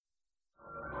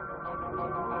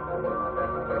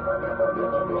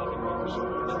Musical,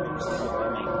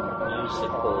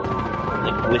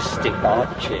 linguistic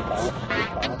objects.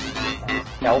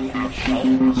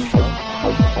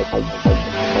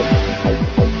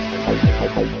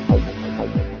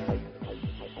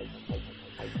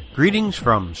 Greetings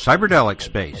from Cyberdelic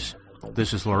Space.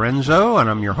 This is Lorenzo, and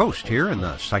I'm your host here in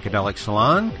the Psychedelic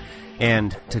Salon.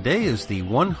 And today is the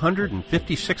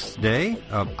 156th day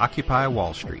of Occupy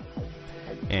Wall Street.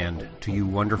 And to you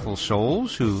wonderful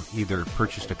souls who either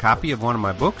purchased a copy of one of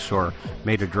my books or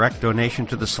made a direct donation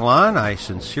to the salon, I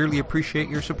sincerely appreciate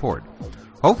your support.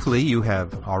 Hopefully you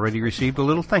have already received a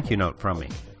little thank you note from me.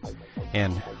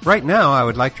 And right now I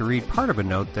would like to read part of a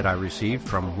note that I received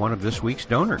from one of this week's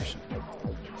donors.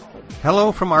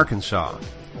 Hello from Arkansas.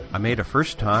 I made a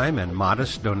first-time and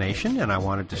modest donation, and I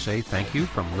wanted to say thank you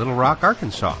from Little Rock,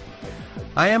 Arkansas.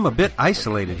 I am a bit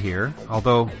isolated here,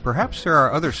 although perhaps there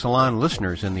are other salon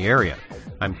listeners in the area.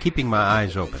 I'm keeping my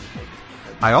eyes open.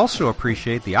 I also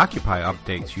appreciate the Occupy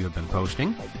updates you have been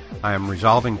posting. I am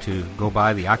resolving to go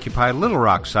by the Occupy Little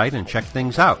Rock site and check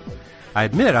things out. I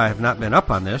admit I have not been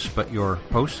up on this, but your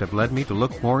posts have led me to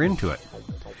look more into it.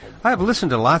 I have listened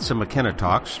to lots of McKenna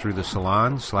talks through the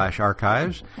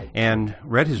salon/archives and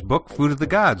read his book, Food of the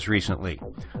Gods, recently.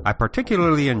 I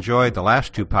particularly enjoyed the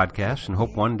last two podcasts and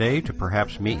hope one day to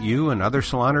perhaps meet you and other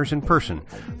saloners in person.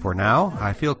 For now,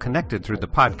 I feel connected through the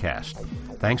podcast.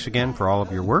 Thanks again for all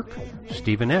of your work,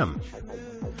 Stephen M.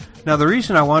 Now, the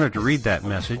reason I wanted to read that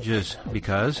message is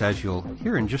because, as you'll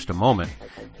hear in just a moment,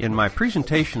 in my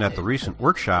presentation at the recent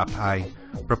workshop, I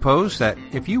propose that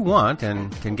if you want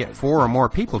and can get 4 or more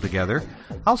people together,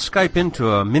 I'll Skype into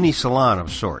a mini salon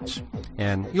of sorts.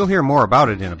 And you'll hear more about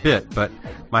it in a bit, but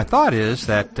my thought is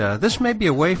that this may be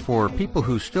a way for people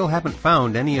who still haven't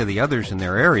found any of the others in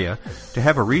their area to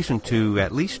have a reason to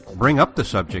at least bring up the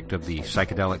subject of the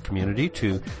psychedelic community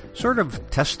to sort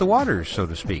of test the waters, so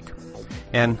to speak.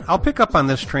 And I'll pick up on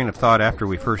this train of thought after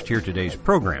we first hear today's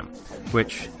program,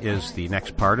 which is the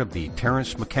next part of the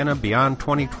Terence McKenna Beyond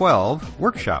 2012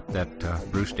 workshop that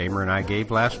Bruce Damer and I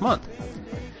gave last month.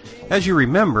 As you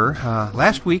remember,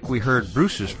 last week we heard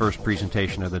Bruce's first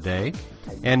presentation of the day,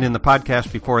 and in the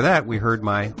podcast before that we heard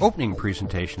my opening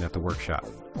presentation at the workshop.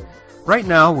 Right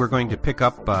now we're going to pick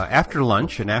up after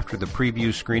lunch and after the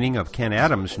preview screening of Ken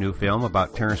Adams' new film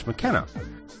about Terence McKenna,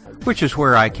 which is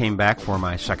where I came back for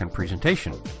my second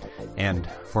presentation. And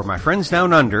for my friends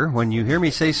down under, when you hear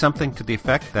me say something to the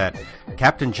effect that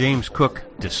Captain James Cook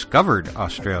discovered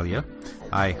Australia,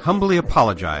 I humbly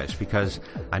apologize because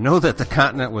I know that the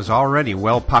continent was already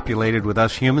well populated with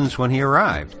us humans when he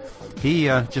arrived. He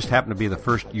just happened to be the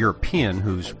first European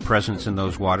whose presence in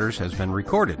those waters has been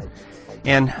recorded.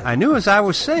 And I knew as I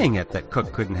was saying it that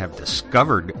Cook couldn't have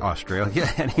discovered Australia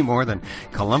any more than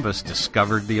Columbus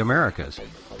discovered the Americas.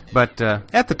 But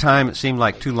at the time, it seemed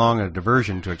like too long a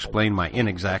diversion to explain my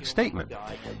inexact statement.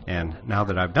 And now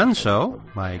that I've done so,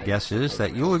 my guess is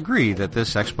that you'll agree that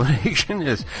this explanation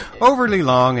is overly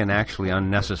long and actually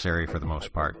unnecessary for the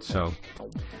most part. So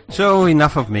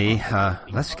enough of me.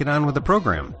 Let's get on with the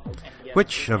program,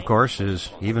 which, of course, is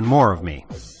even more of me.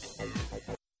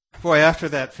 Boy, after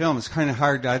that film, it's kind of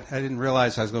hard. I didn't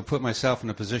realize I was going to put myself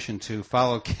in a position to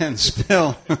follow Ken's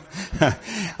film.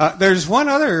 There's one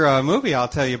other movie I'll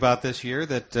tell you about this year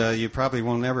that you probably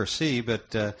will never see,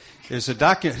 but there's a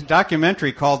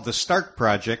documentary called The Stark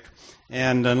Project,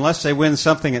 and unless they win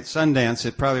something at Sundance,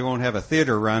 it probably won't have a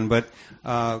theater run, but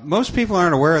most people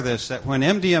aren't aware of this, that when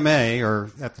MDMA, or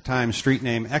at the time street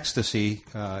name ecstasy,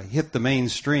 hit the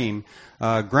mainstream,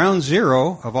 ground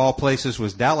zero, of all places,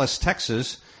 was Dallas,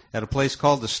 Texas, at a place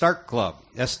called the Stark Club,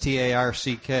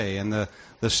 S-T-A-R-C-K. And the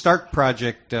Stark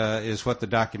Project is what the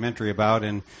documentary about.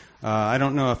 And I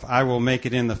don't know if I will make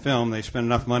it in the film. They spent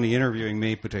enough money interviewing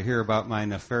me but to hear about my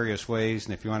nefarious ways.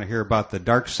 And if you want to hear about the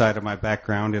dark side of my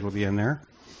background, it'll be in there.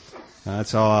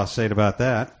 That's all I'll say about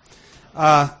that.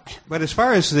 But as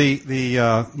far as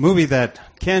the movie that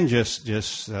Ken just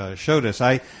showed us,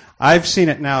 I've seen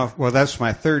it now. Well, that's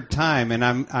my third time, and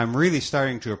I'm really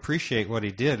starting to appreciate what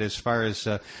he did. As far as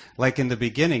like in the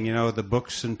beginning, you know, the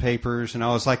books and papers, and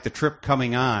all. It's like the trip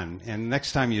coming on. And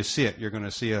next time you see it, you're going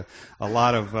to see a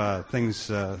lot of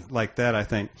things like that. I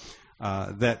think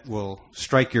that will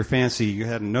strike your fancy you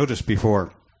hadn't noticed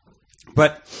before.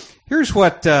 But here's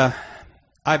what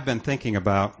I've been thinking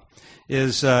about.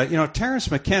 Is, Terence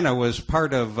McKenna was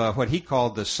part of what he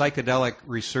called the psychedelic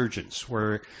resurgence,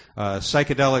 where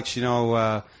psychedelics,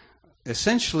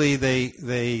 essentially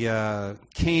they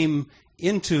came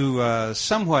into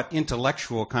somewhat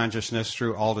intellectual consciousness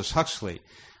through Aldous Huxley.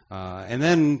 And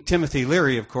then Timothy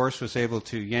Leary, of course, was able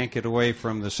to yank it away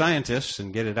from the scientists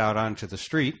and get it out onto the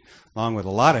street, along with a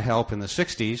lot of help in the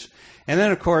 60s. And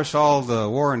then, of course, all the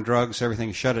war on drugs,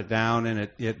 everything shut it down, and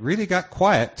it really got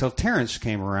quiet till Terrence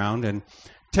came around. And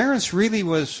Terrence really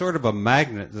was sort of a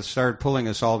magnet that started pulling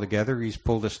us all together. He's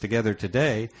pulled us together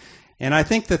today. And I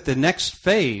think that the next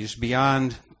phase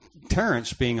beyond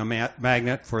Terrence being a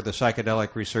magnet for the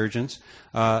psychedelic resurgence,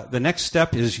 the next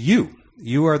step is you.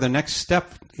 You are the next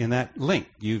step in that link.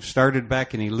 You've started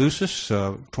back in Eleusis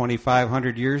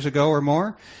 2,500 years ago or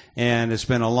more, and it's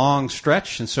been a long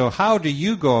stretch. And so how do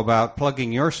you go about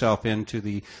plugging yourself into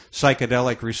the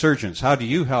psychedelic resurgence? How do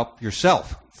you help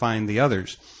yourself find the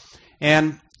others?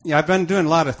 And I've been doing a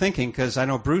lot of thinking because I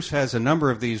know Bruce has a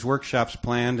number of these workshops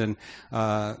planned,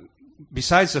 and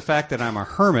besides the fact that I'm a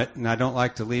hermit and I don't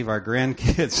like to leave our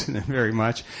grandkids very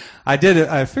much,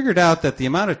 I figured out that the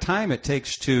amount of time it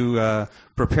takes to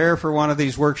prepare for one of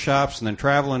these workshops and then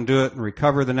travel and do it and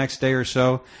recover the next day or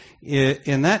so,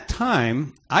 in that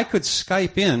time, I could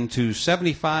Skype in to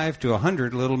 75 to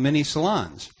 100 little mini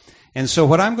salons. And so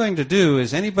what I'm going to do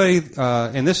is anybody,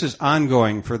 and this is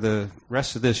ongoing for the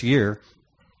rest of this year,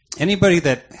 anybody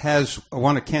that has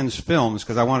one of Ken's films,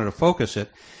 because I wanted to focus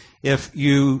it, if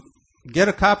you get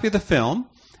a copy of the film,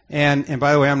 and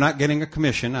by the way, I'm not getting a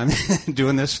commission. I'm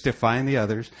doing this to find the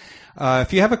others.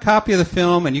 If you have a copy of the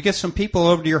film and you get some people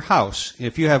over to your house,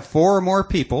 if you have 4 or more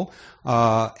people,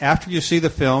 after you see the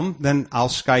film, then I'll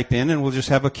Skype in and we'll just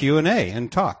have a Q&A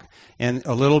and talk, and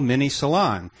a little mini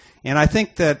salon. And I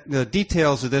think that the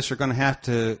details of this are going to have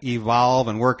to evolve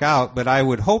and work out, but I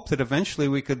would hope that eventually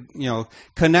we could,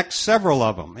 connect several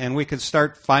of them, and we could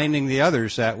start finding the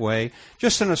others that way,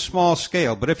 just on a small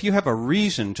scale. But if you have a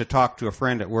reason to talk to a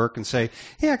friend at work and say,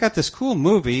 hey, I got this cool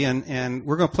movie, and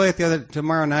we're going to play it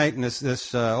tomorrow night, and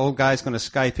this old guy's going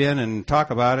to Skype in and talk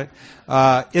about it,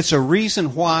 it's a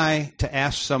reason why to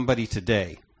ask somebody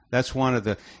today. That's one of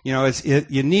the,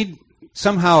 you need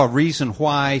somehow a reason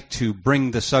why to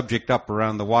bring the subject up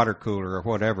around the water cooler or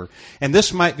whatever. And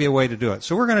this might be a way to do it.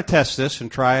 So we're going to test this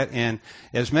and try it. And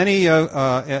as many,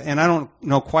 and I don't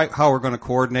know quite how we're going to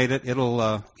coordinate it.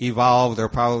 It'll evolve. There'll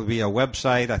probably be a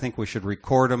website. I think we should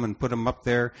record them and put them up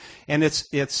there. And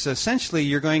it's essentially,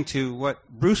 you're going to, what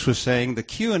Bruce was saying, the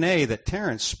Q&A that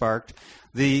Terrence sparked,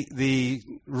 the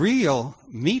real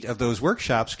meat of those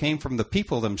workshops came from the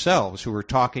people themselves who were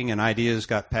talking, and ideas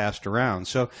got passed around.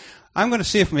 So I'm going to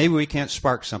see if maybe we can't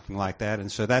spark something like that,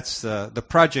 and so that's the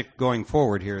project going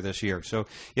forward here this year. So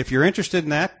if you're interested in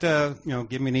that,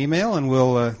 give me an email and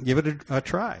we'll give it a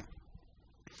try.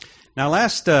 Now,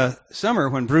 last summer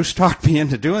when Bruce talked me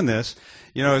into doing this,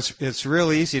 it's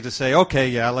real easy to say, okay,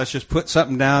 yeah, let's just put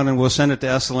something down and we'll send it to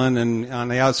Esalen, and on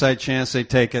the outside chance they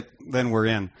take it, then we're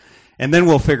in. And then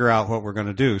we'll figure out what we're going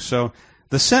to do. So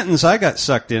the sentence I got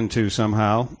sucked into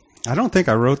somehow, I don't think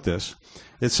I wrote this.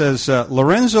 It says,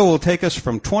 Lorenzo will take us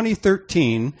from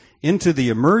 2013 into the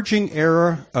emerging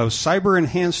era of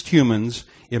cyber-enhanced humans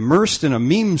immersed in a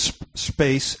meme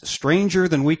space stranger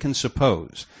than we can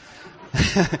suppose.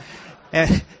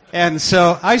 and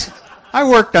so I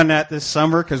worked on that this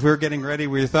summer because we were getting ready.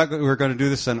 We thought we were going to do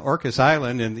this on Orcas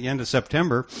Island in the end of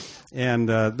September, and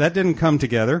that didn't come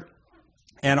together.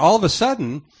 And all of a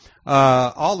sudden,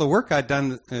 all the work I'd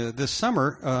done this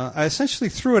summer, I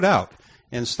essentially threw it out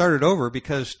and started over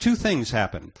because 2 things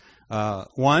happened.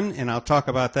 One, and I'll talk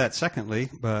about that secondly,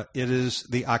 but it is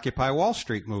the Occupy Wall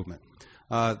Street movement.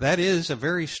 That is a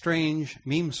very strange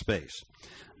meme space.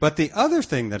 But the other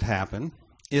thing that happened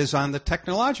is on the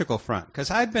technological front, because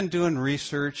I'd been doing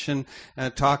research and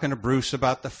talking to Bruce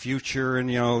about the future and,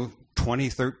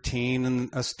 2013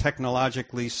 and us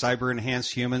technologically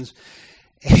cyber-enhanced humans.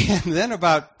 And then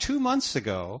about 2 months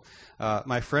ago,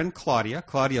 my friend Claudia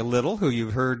Little, who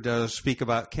you've heard speak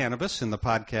about cannabis in the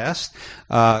podcast,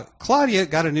 Claudia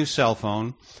got a new cell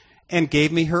phone and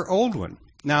gave me her old one.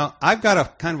 Now, I've got a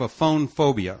kind of a phone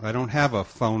phobia. I don't have a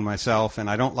phone myself, and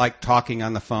I don't like talking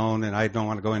on the phone, and I don't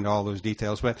want to go into all those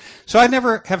details. But so I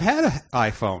never have had an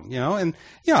iPhone, and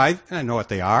I know what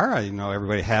they are. I know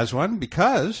everybody has one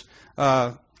because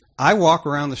I walk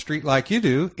around the street like you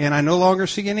do, and I no longer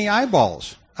see any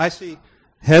eyeballs. I see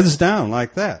heads down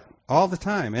like that all the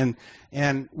time.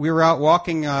 And we were out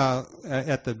walking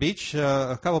at the beach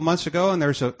a couple months ago, and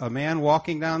there's a man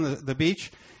walking down the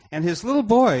beach, and his little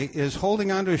boy is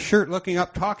holding onto his shirt, looking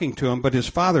up, talking to him, but his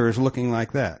father is looking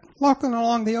like that, walking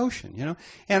along the ocean,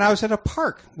 And I was at a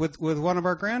park with one of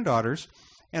our granddaughters,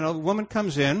 and a woman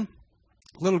comes in,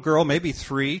 little girl, maybe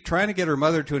 3, trying to get her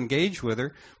mother to engage with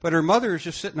her, but her mother is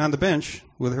just sitting on the bench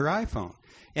with her iPhone.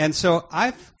 And so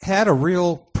I've had a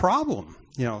real problem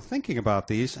thinking about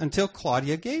these until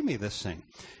Claudia gave me this thing.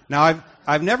 Now,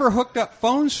 I've never hooked up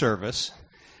phone service,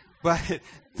 but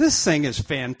this thing is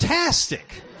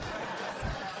fantastic.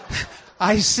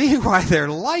 I see why they're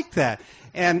like that.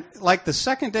 And like the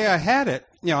second day I had it,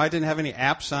 I didn't have any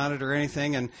apps on it or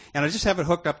anything, and I just have it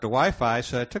hooked up to Wi-Fi,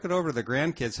 so I took it over to the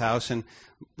grandkids' house, and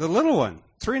the little one,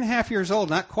 3.5 years old,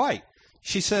 not quite,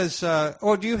 she says,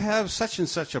 do you have such and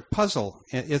such a puzzle?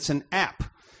 It's an app.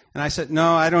 And I said,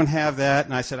 no, I don't have that.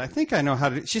 And I said, I think I know how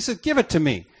to do it. She said, give it to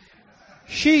me.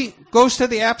 She goes to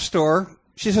the App Store.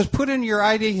 She says, put in your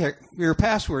ID here, your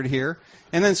password here,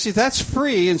 and then see, that's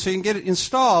free, and so you can get it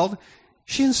installed.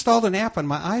 She installed an app on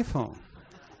my iPhone.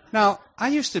 Now, I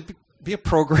used to be a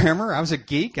programmer. I was a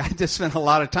geek. I just spent a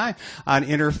lot of time on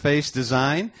interface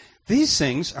design. These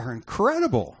things are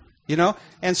incredible,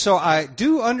 and so I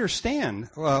do understand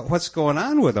what's going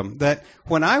on with them. That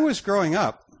when I was growing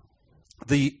up,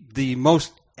 the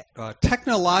most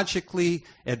technologically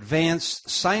advanced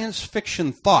science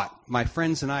fiction thought my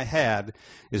friends and I had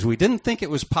is we didn't think it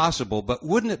was possible, but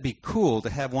wouldn't it be cool to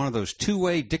have one of those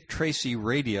two-way Dick Tracy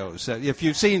radios? If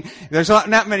you've seen, there's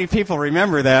not many people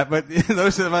remember that, but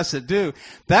those of us that do,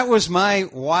 that was my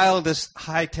wildest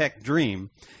high-tech dream.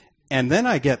 And then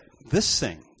I get this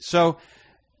thing. So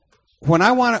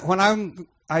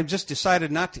I just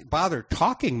decided not to bother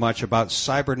talking much about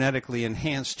cybernetically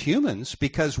enhanced humans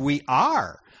because we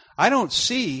are. I don't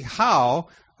see how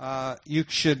you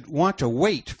should want to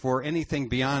wait for anything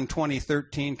beyond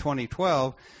 2013,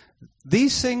 2012.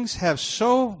 These things have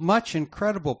so much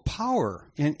incredible power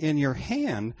in your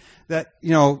hand that,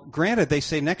 granted, they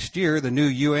say next year the new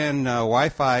UN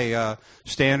Wi-Fi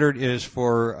standard is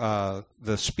for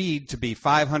the speed to be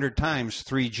 500 times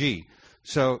 3G.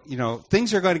 So,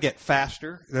 things are going to get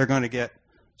faster. They're going to get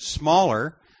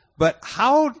smaller. But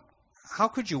how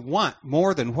could you want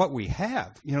more than what we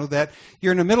have? That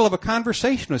you're in the middle of a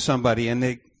conversation with somebody and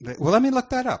they let me look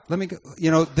that up. Let me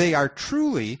go. They are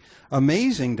truly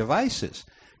amazing devices.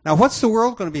 Now, what's the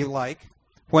world going to be like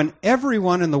when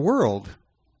everyone in the world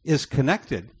is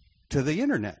connected to the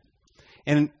internet?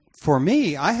 And for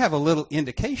me, I have a little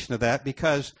indication of that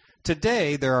because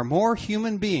today there are more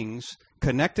human beings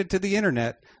connected to the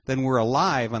internet than were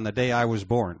alive on the day I was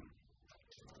born.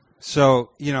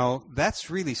 So, that's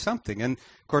really something. And,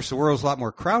 of course, the world's a lot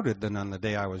more crowded than on the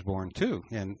day I was born, too.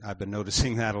 And I've been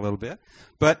noticing that a little bit.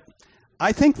 But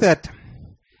I think that,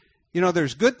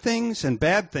 there's good things and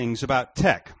bad things about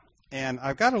tech. And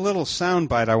I've got a little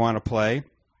soundbite I want to play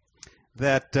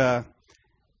that there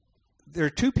are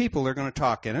two people that are going to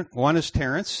talk in it. One is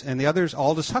Terence, and the other is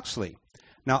Aldous Huxley.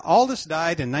 Now, Aldous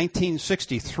died in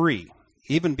 1963.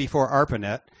 Even before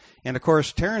ARPANET. And, of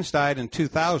course, Terence died in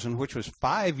 2000, which was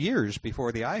 5 years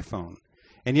before the iPhone.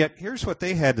 And yet, here's what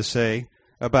they had to say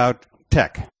about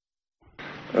tech.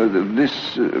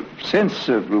 This sense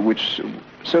of which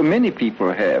so many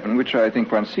people have, and which I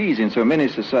think one sees in so many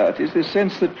societies, this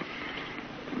sense that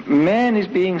man is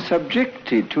being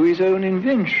subjected to his own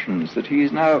inventions, that he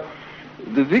is now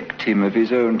the victim of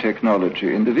his own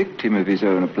technology and the victim of his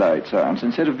own applied science,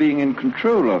 instead of being in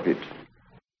control of it.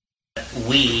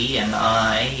 We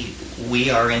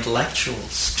are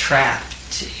intellectuals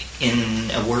trapped in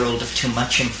a world of too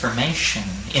much information.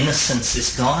 Innocence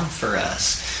is gone for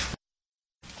us.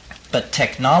 But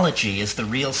technology is the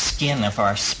real skin of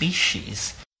our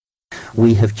species.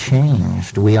 We have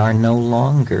changed. We are no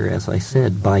longer, as I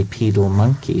said, bipedal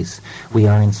monkeys. We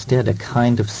are instead a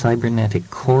kind of cybernetic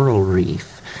coral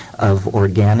reef of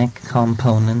organic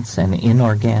components and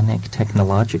inorganic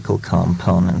technological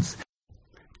components.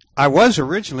 I was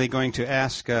originally going to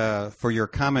ask for your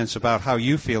comments about how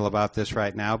you feel about this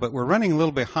right now, but we're running a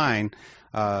little behind.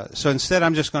 So instead,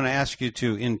 I'm just going to ask you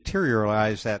to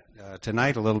interiorize that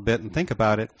tonight a little bit and think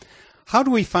about it. How do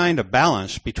we find a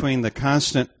balance between the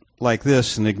constant like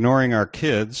this and ignoring our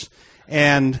kids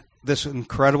and this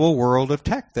incredible world of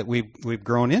tech that we've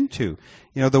grown into?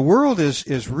 The world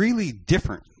is really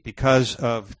different because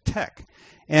of tech.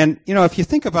 And, if you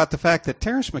think about the fact that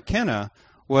Terence McKenna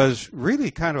was really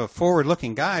kind of a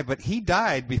forward-looking guy, but he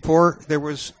died before there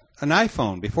was an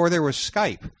iPhone, before there was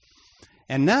Skype.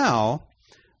 And now,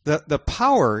 the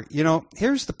power,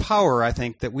 here's the power, I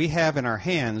think, that we have in our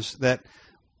hands that,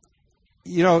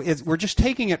 we're just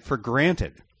taking it for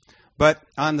granted. But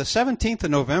on the 17th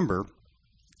of November,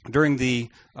 during the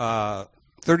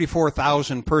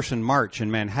 34,000-person march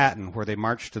in Manhattan, where they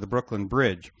marched to the Brooklyn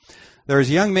Bridge, there was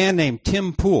a young man named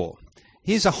Tim Pool.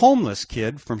 He's a homeless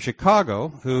kid from Chicago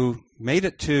who made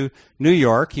it to New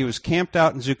York. He was camped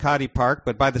out in Zuccotti Park,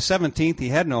 but by the 17th he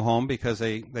had no home because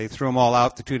they threw him all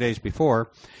out the 2 days before.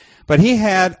 But he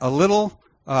had a little,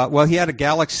 he had a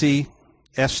Galaxy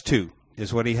S2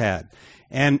 is what he had.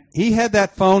 And he had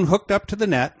that phone hooked up to the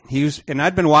net. And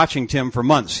I'd been watching Tim for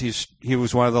months. He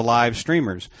was one of the live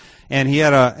streamers. And he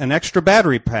had an extra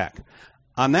battery pack.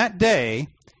 On that day,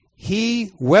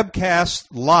 he webcast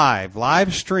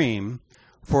live stream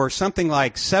for something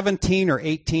like 17 or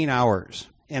 18 hours.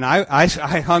 And I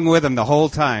hung with him the whole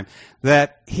time.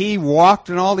 That he walked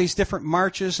in all these different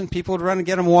marches, and people would run and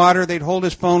get him water. They'd hold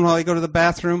his phone while he'd go to the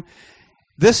bathroom.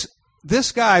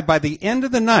 This guy, by the end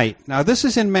of the night, now this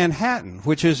is in Manhattan,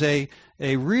 which is a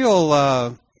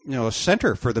real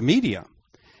center for the media,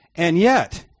 and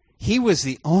yet he was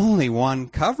the only one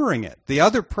covering it. The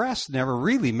other press never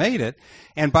really made it,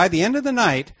 and by the end of the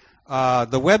night,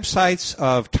 the websites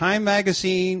of Time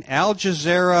Magazine, Al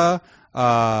Jazeera,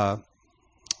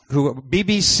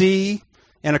 BBC,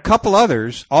 and a couple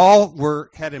others all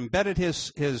had embedded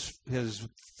his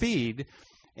feed.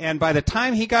 And by the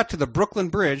time he got to the Brooklyn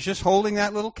Bridge, just holding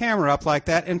that little camera up like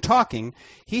that and talking,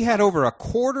 he had over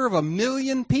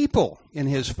 250,000 people in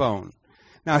his phone.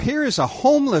 Now, here is a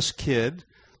homeless kid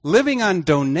living on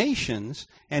donations,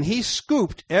 and he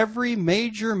scooped every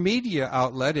major media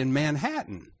outlet in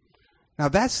Manhattan. Now,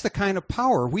 that's the kind of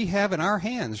power we have in our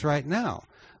hands right now.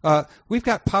 We've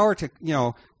got power to,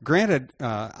 granted,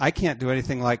 I can't do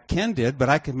anything like Ken did, but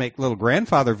I can make little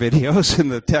grandfather videos in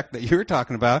the tech that you're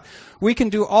talking about. We can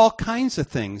do all kinds of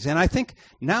things. And I think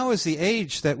now is the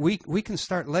age that we can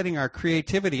start letting our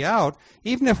creativity out,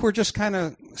 even if we're just kind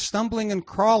of stumbling and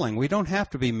crawling. We don't have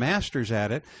to be masters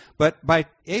at it. But by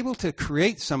able to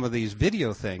create some of these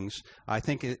video things, I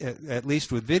think, at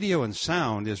least with video and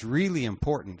sound, is really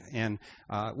important. And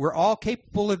we're all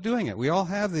capable of doing it. We all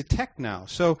have the tech now.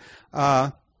 So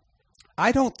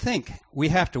I don't think we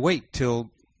have to wait till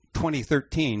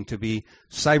 2013 to be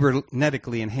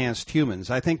cybernetically enhanced humans.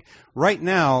 I think right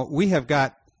now we have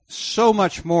got so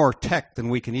much more tech than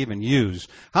we can even use.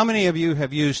 How many of you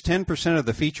have used 10% of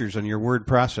the features on your word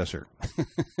processor?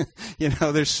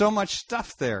 There's so much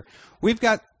stuff there. We've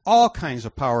got all kinds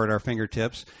of power at our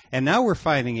fingertips, and now we're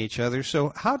finding each other.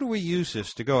 So how do we use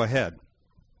this to go ahead?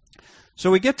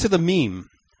 So we get to the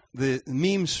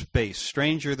meme space,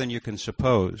 stranger than you can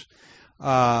suppose.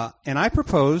 And I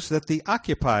propose that the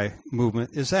Occupy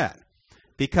movement is that.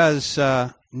 Because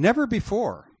never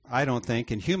before, I don't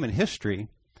think, in human history,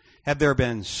 have there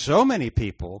been so many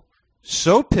people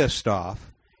so pissed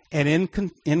off and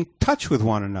in touch with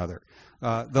one another.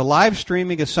 The live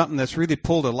streaming is something that's really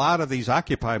pulled a lot of these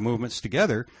Occupy movements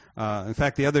together. In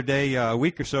fact, the other day, a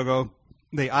week or so ago,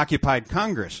 they occupied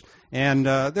Congress. And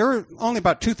there were only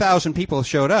about 2,000 people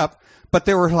showed up, but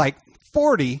there were like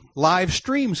 40 live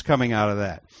streams coming out of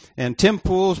that. And Tim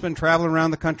Pool's been traveling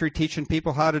around the country teaching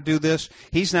people how to do this.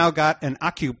 He's now got an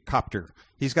Occupcopter.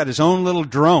 He's got his own little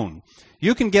drone.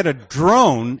 You can get a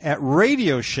drone at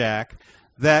Radio Shack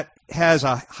that has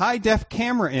a high-def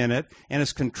camera in it and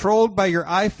is controlled by your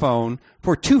iPhone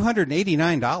for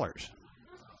 $289.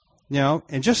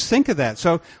 And just think of that.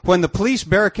 So when the police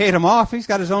barricade him off, he's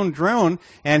got his own drone,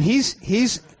 and he's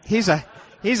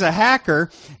a hacker,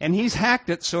 and he's hacked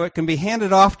it so it can be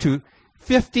handed off to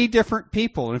 50 different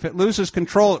people. And if it loses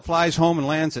control, it flies home and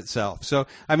lands itself. So,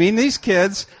 these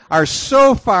kids are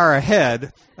so far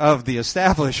ahead of the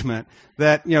establishment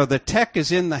that, the tech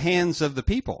is in the hands of the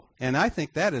people. And I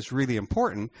think that is really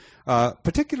important,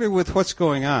 particularly with what's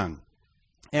going on.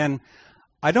 And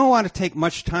I don't want to take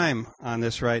much time on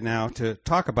this right now to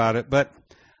talk about it, but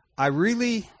I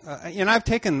really, I've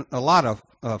taken a lot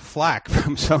of flack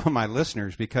from some of my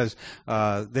listeners because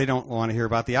they don't want to hear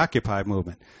about the Occupy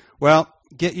movement. Well,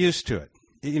 get used to it.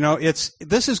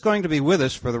 This is going to be with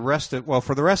us for the rest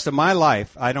of my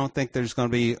life. I don't think there's going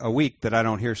to be a week that I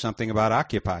don't hear something about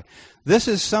Occupy. This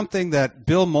is something that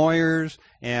Bill Moyers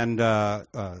and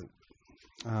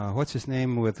what's his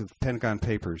name with the Pentagon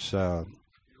Papers?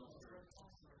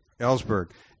 Ellsberg.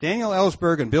 Daniel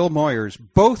Ellsberg and Bill Moyers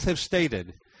both have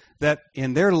stated that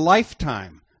in their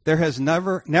lifetime there has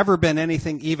never been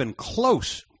anything even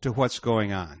close to what's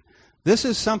going on. This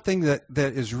is something that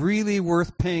is really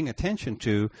worth paying attention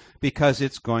to because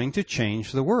it's going to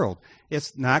change the world.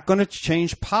 It's not going to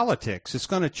change politics. It's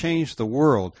going to change the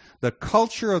world. The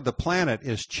culture of the planet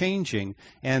is changing.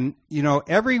 And,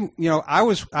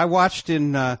 I watched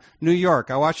in New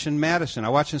York. I watched in Madison. I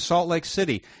watched in Salt Lake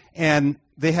City. And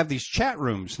they have these chat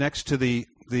rooms next to the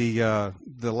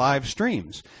live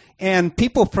streams. And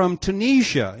people from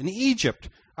Tunisia and Egypt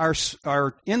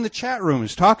are in the chat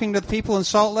rooms talking to the people in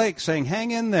Salt Lake saying, hang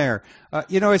in there.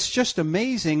 It's just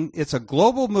amazing. It's a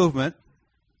global movement,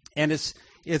 and it's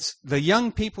the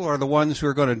young people are the ones who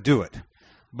are going to do it.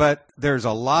 but there's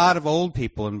a lot of old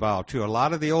people involved, too. A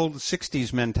lot of the old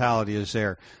 60s mentality is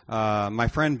there. My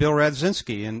friend Bill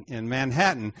Radzinski in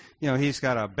Manhattan, he's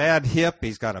got a bad hip.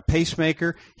 He's got a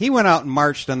pacemaker. He went out and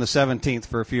marched on the 17th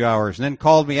for a few hours and then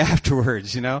called me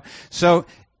afterwards, So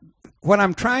what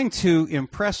I'm trying to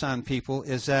impress on people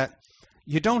is that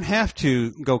you don't have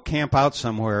to go camp out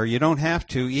somewhere. You don't have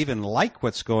to even like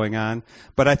what's going on.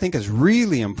 But I think it's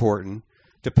really important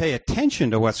to pay attention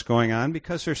to what's going on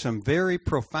because there's some very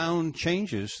profound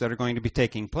changes that are going to be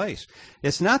taking place.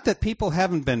 It's not that people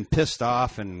haven't been pissed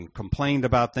off and complained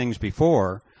about things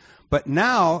before, but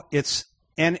now it's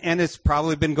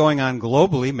probably been going on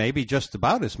globally, maybe just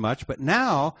about as much, but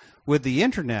now with the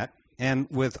internet and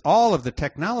with all of the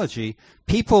technology,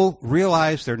 people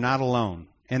realize they're not alone.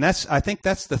 And I think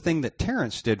that's the thing that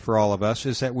Terence did for all of us,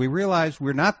 is that we realize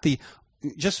we're not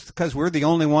just because we're the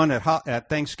only one at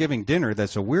Thanksgiving dinner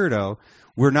that's a weirdo,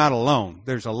 we're not alone.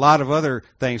 There's a lot of other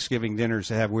Thanksgiving dinners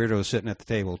that have weirdos sitting at the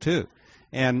table too.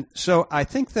 And so I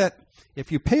think that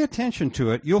if you pay attention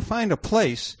to it, you'll find a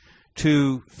place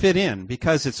to fit in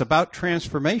because it's about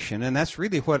transformation, and that's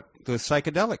really what the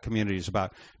psychedelic community is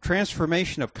about,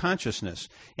 transformation of consciousness.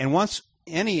 And once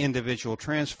any individual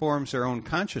transforms their own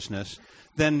consciousness,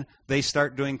 then they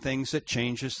start doing things that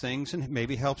changes things and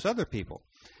maybe helps other people.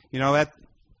 When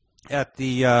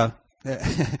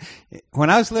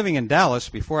I was living in Dallas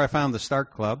before I found the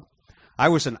Start Club, I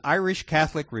was an Irish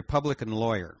Catholic Republican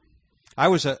lawyer. I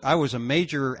was a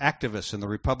major activist in the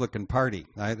Republican Party.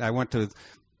 I went to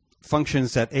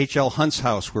functions at H.L. Hunt's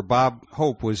house where Bob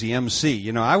Hope was the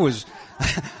MC. I was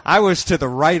to the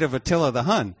right of Attila the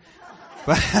Hun.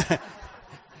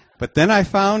 But then I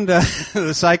found the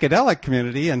psychedelic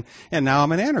community, and now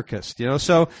I'm an anarchist.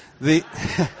 So the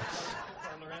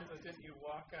Lorenzo, didn't you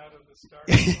walk out of the Start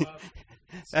Club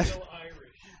still Irish?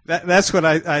 That's what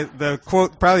the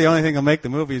quote, probably the only thing that'll make the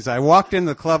movie is I walked in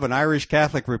the club an Irish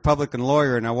Catholic Republican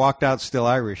lawyer, and I walked out still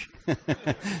Irish.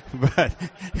 But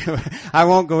I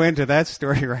won't go into that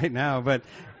story right now. But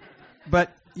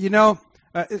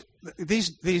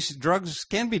these drugs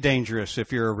can be dangerous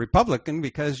if you're a Republican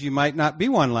because you might not be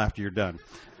one after you're done.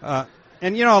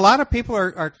 And a lot of people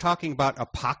are talking about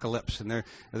apocalypse and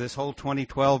this whole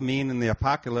 2012 mean and the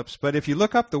apocalypse. But if you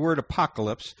look up the word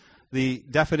apocalypse, the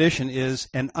definition is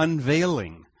an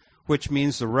unveiling, which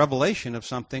means the revelation of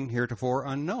something heretofore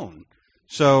unknown.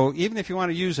 So even if you want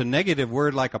to use a negative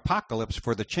word like apocalypse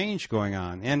for the change going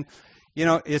on, and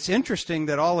it's interesting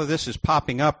that all of this is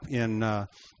popping up in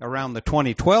around the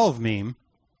 2012 meme,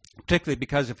 particularly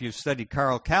because if you've studied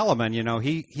Carl Kalaman,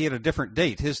 he had a different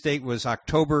date. His date was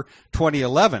October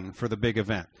 2011 for the big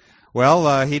event.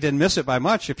 Well, he didn't miss it by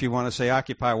much. If you want to say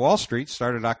Occupy Wall Street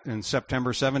started in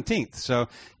September 17th. So,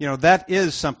 that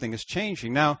is something that's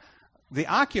changing. Now, the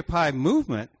Occupy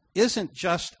movement isn't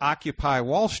just Occupy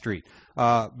Wall Street.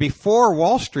 Before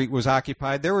Wall Street was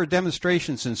occupied, there were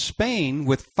demonstrations in Spain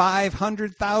with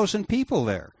 500,000 people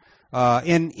there.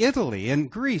 In Italy, in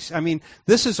Greece. I mean,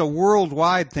 this is a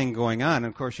worldwide thing going on.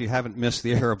 Of course, you haven't missed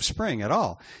the Arab Spring at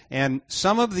all. And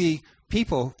some of the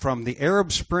people from the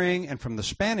Arab Spring and from the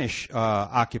Spanish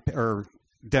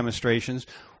demonstrations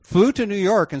flew to New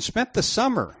York and spent the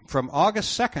summer from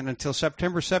August 2nd until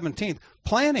September 17th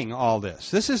planning all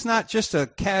this. This is not just a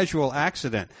casual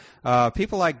accident.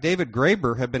 People like David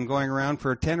Graeber have been going around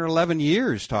for 10 or 11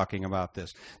 years talking about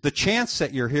this. The chants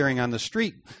that you're hearing on the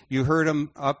street, you heard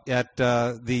them up at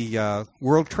the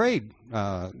World Trade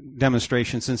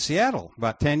demonstrations in Seattle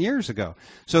about 10 years ago.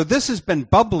 So this has been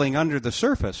bubbling under the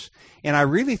surface, and I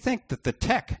really think that the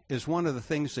tech is one of the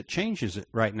things that changes it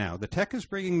right now. The tech is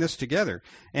bringing this together.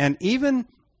 And even,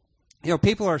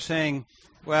 people are saying,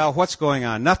 well, what's going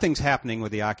on? Nothing's happening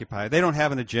with the Occupy. They don't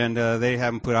have an agenda. They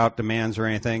haven't put out demands or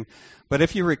anything. But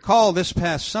if you recall this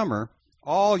past summer,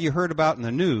 all you heard about in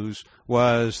the news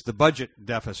was the budget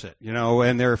deficit,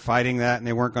 and they're fighting that and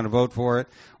they weren't going to vote for it.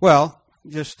 Well,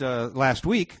 just last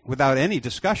week, without any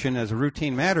discussion as a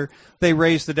routine matter, they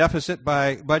raised the deficit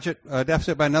by another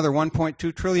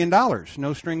 $1.2 trillion.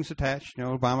 No strings attached.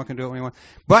 Obama can do it when he wants.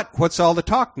 But what's all the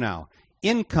talk now?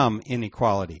 Income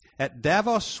inequality. At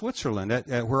Davos, Switzerland,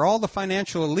 where all the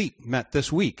financial elite met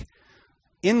this week,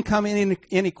 income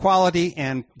inequality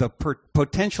and the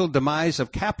potential demise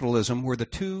of capitalism were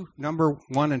the number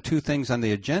one and two things on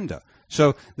the agenda.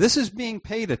 So this is being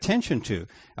paid attention to.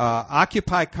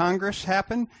 Occupy Congress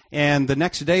happened, and the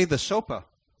next day the SOPA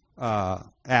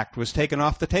Act was taken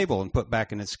off the table and put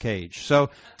back in its cage. So,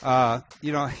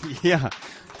 yeah.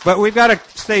 But we've got to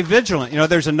stay vigilant.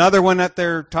 There's another one that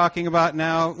they're talking about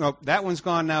now. Oh, that one's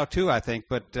gone now too, I think.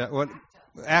 But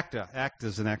ACTA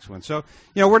is the next one. So,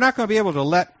 we're not going to be able to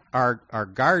let our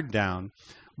guard down.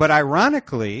 But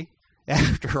ironically,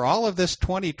 after all of this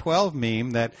 2012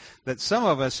 meme that some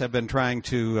of us have been trying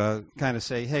to kind of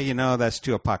say, hey, that's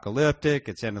too apocalyptic,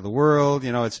 it's end of the world,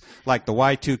 it's like the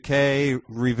Y2K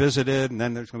revisited, and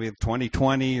then there's going to be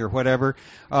 2020 or whatever.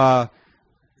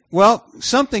 Well,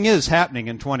 something is happening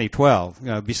in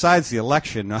 2012, besides the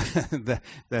election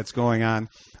that's going on.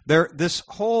 This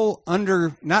whole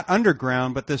not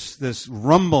underground, but this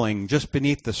rumbling just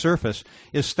beneath the surface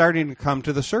is starting to come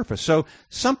to the surface. So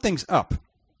something's up.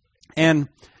 And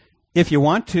if you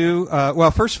want to,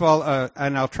 first of all,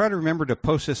 and I'll try to remember to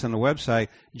post this on the website,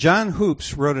 John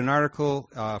Hoops wrote an article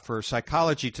for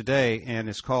Psychology Today, and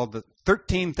it's called The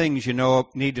 13 Things You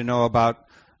Need to Know About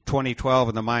 2012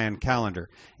 and the Mayan Calendar.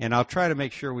 And I'll try to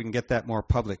make sure we can get that more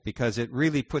public, because it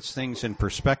really puts things in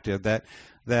perspective that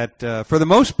for the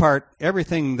most part,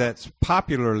 everything that's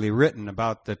popularly written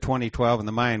about the 2012 and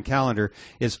the Mayan calendar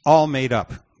is all made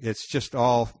up. It's just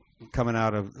all coming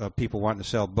out of people wanting to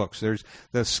sell books.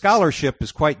 The scholarship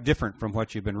is quite different from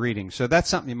what you've been reading, so that's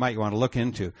something you might want to look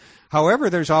into.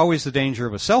 However, there's always the danger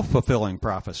of a self-fulfilling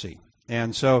prophecy,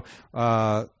 and so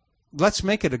let's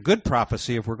make it a good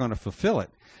prophecy if we're going to fulfill it.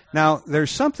 Now,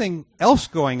 there's something else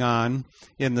going on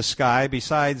in the sky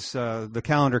besides the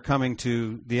calendar coming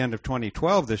to the end of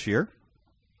 2012 this year,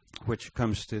 which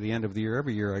comes to the end of the year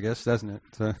every year, I guess, doesn't it?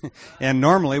 So, and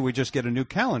normally we just get a new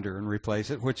calendar and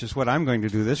replace it, which is what I'm going to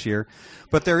do this year.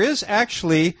 But there is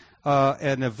actually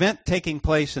an event taking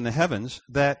place in the heavens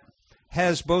that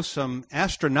has both some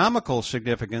astronomical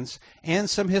significance and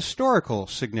some historical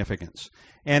significance.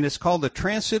 And it's called the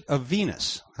Transit of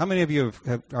Venus. How many of you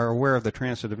are aware of the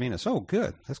Transit of Venus? Oh,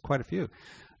 good. That's quite a few.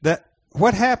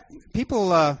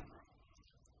 People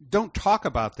don't talk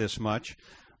about this much,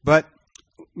 but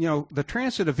the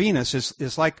transit of Venus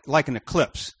is like an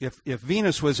eclipse. If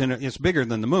Venus was it's bigger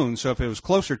than the moon, so if it was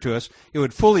closer to us, it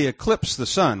would fully eclipse the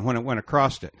sun when it went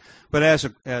across it. But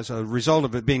as a result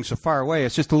of it being so far away,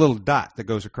 it's just a little dot that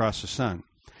goes across the sun.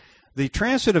 The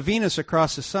transit of Venus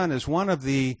across the sun is one of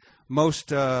the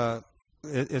most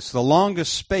it's the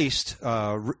longest spaced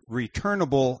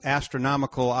returnable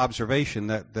astronomical observation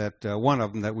that one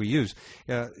of them that we use.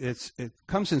 It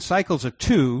comes in cycles of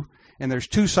 2. And there's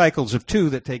 2 cycles of 2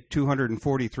 that take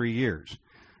 243 years.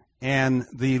 And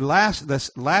the last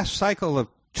cycle of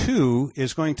 2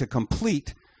 is going to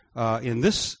complete in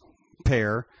this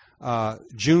pair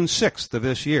June 6th of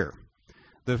this year.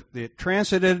 It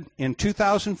transited in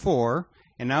 2004,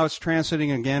 and now it's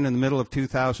transiting again in the middle of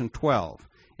 2012.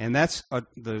 And that's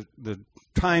the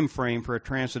time frame for a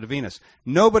transit of Venus.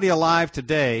 Nobody alive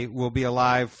today will be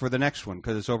alive for the next one,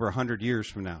 because it's over 100 years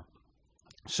from now.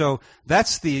 So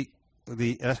that's the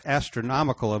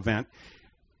astronomical event.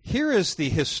 Here is the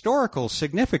historical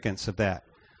significance of that.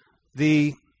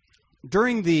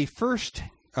 During the first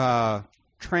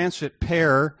transit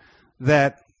pair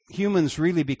that humans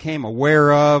really became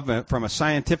aware of from a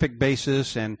scientific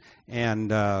basis and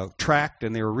tracked,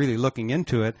 and they were really looking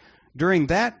into it, during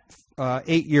that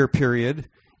 8-year period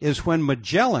is when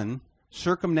Magellan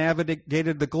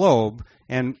circumnavigated the globe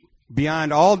and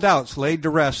beyond all doubts laid to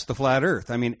rest the flat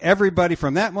Earth. I mean, everybody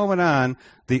from that moment on,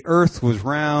 the Earth was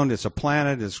round, it's a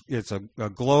planet, it's a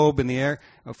globe in the air,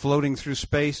 floating through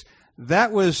space.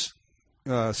 That was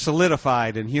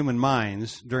solidified in human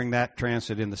minds during that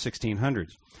transit in the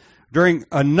 1600s. During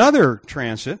another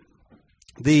transit,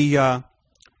 the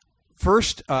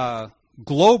first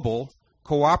global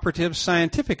cooperative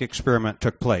scientific experiment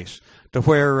took place, to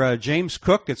where James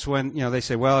Cook, it's when, they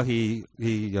say, well, he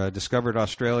discovered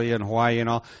Australia and Hawaii and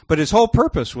all, but his whole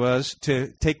purpose was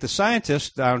to take the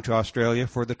scientists down to Australia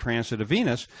for the transit of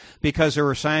Venus, because there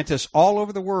were scientists all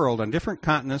over the world on different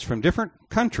continents from different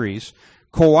countries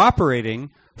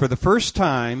cooperating for the first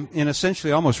time in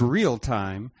essentially almost real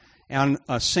time on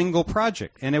a single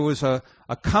project. And it was a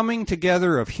coming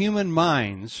together of human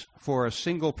minds for a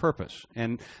single purpose.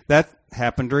 And that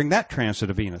happened during that transit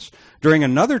of Venus. During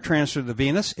another transit of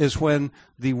Venus is when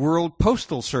the World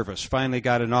Postal Service finally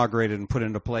got inaugurated and put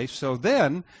into place. So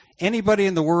then anybody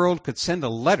in the world could send a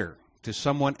letter to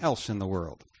someone else in the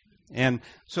world. And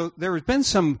so there has been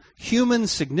some human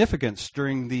significance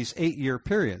during these 8-year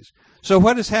periods. So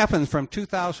what has happened from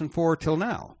 2004 till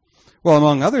now? Well,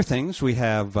 among other things, we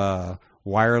have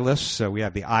wireless, we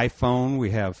have the iPhone,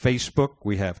 we have Facebook,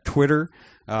 we have Twitter,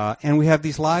 and we have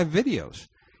these live videos.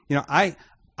 I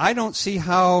don't see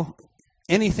how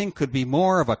anything could be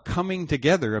more of a coming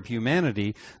together of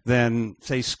humanity than,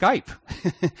 say, Skype.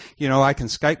 I can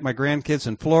Skype my grandkids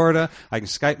in Florida, I can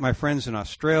Skype my friends in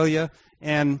Australia,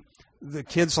 and the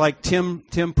kids like Tim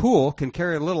Poole can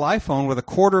carry a little iPhone with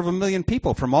 250,000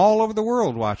 people from all over the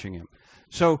world watching him.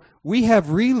 So we have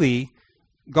really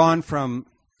gone from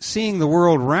seeing the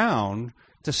world round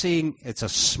to seeing it's a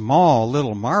small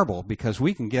little marble because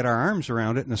we can get our arms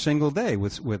around it in a single day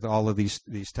with all of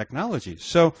these technologies.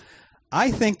 So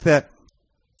I think that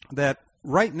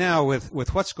right now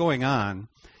with what's going on,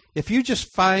 if you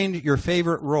just find your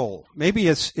favorite role, maybe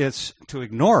it's to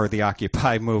ignore the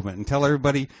Occupy movement and tell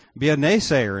everybody, be a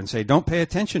naysayer and say, don't pay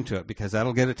attention to it because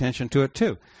that'll get attention to it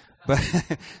too. But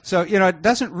so, it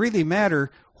doesn't really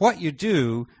matter what you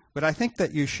do, but I think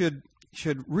that you should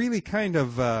really kind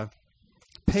of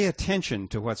pay attention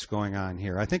to what's going on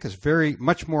here. I think it's very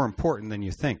much more important than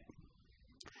you think.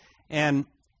 And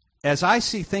as I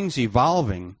see things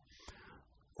evolving,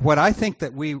 what I think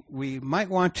that we might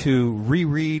want to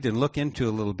reread and look into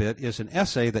a little bit is an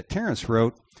essay that Terence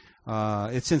wrote.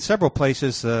 It's in several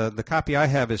places. The copy I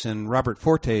have is in Robert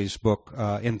Forte's book,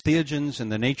 Entheogens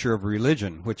and the Nature of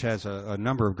Religion, which has a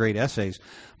number of great essays.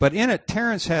 But in it,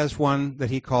 Terence has one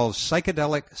that he calls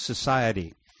Psychedelic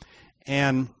Society.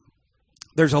 And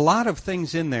there's a lot of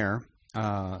things in there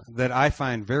that I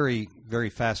find very,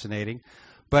 very fascinating.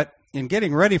 But in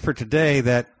getting ready for today,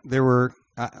 that there were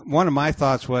one of my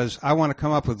thoughts was I want to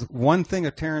come up with one thing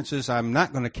of Terence's I'm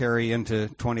not going to carry into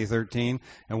 2013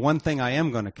 and one thing I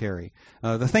am going to carry.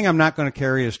 The thing I'm not going to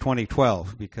carry is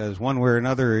 2012 because one way or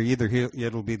another, either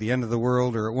it'll be the end of the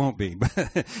world or it won't be. But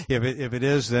if it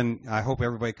is, then I hope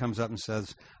everybody comes up and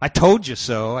says, I told you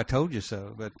so, I told you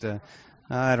so. But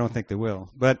I don't think they will.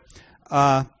 But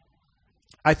I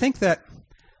think that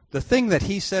the thing that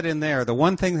he said in there, the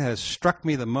one thing that has struck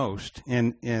me the most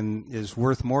and is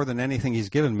worth more than anything he's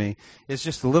given me, is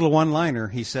just a little one-liner.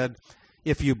 He said,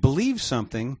 if you believe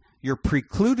something, you're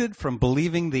precluded from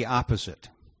believing the opposite.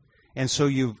 And so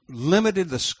you've limited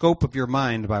the scope of your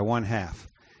mind by 1/2.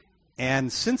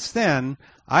 And since then,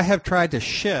 I have tried to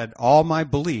shed all my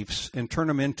beliefs and turn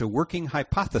them into working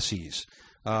hypotheses.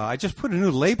 I just put a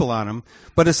new label on them,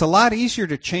 but it's a lot easier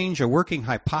to change a working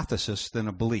hypothesis than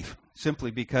a belief,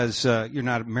 simply because you're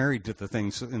not married to the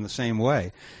things in the same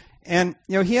way. And,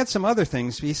 he had some other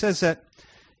things. He says that,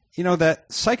 that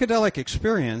psychedelic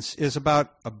experience is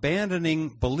about abandoning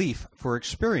belief for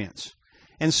experience.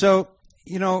 And so,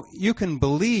 you can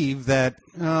believe that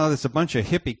there's a bunch of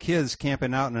hippie kids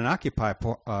camping out in an Occupy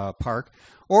park,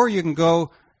 or you can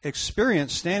go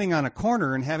experience standing on a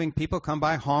corner and having people come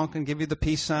by, honk, and give you the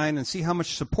peace sign and see how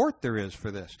much support there is for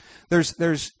this.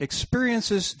 There's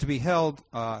experiences to be held,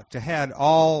 had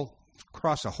all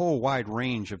across a whole wide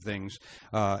range of things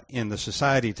in the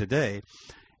society today.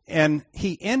 And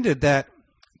he ended that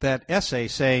essay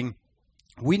saying,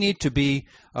 we need to be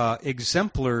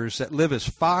exemplars that live as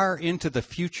far into the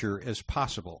future as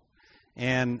possible.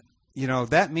 And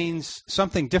that means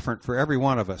something different for every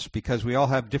one of us because we all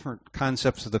have different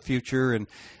concepts of the future. And,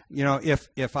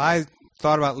 if I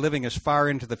thought about living as far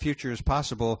into the future as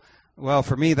possible, well,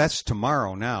 for me, that's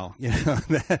tomorrow now.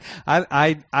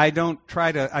 I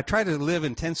try to live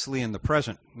intensely in the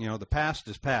present. The past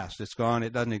is past. It's gone.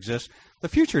 It doesn't exist. The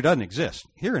future doesn't exist.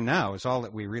 Here and now is all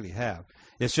that we really have.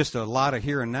 It's just a lot of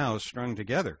here and now strung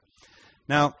together.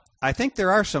 Now, I think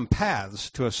there are some paths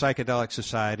to a psychedelic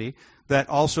society that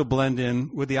also blend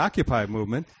in with the Occupy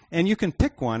movement, and you can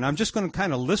pick one. I'm just going to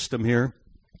kind of list them here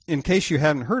in case you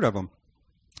haven't heard of them.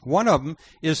 One of them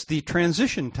is the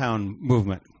Transition Town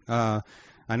movement. I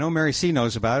know Mary C.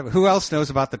 knows about it, but who else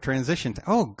knows about the Transition Town?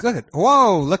 Oh, good.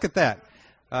 Whoa, look at that.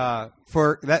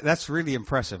 That's really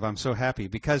impressive. I'm so happy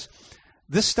because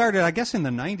this started, I guess, in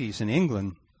the 90s in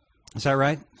England. Is that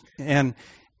right? And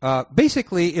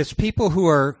basically, it's people who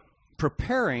are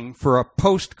preparing for a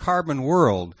post-carbon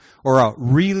world or a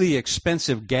really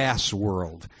expensive gas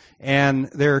world. And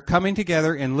they're coming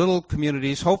together in little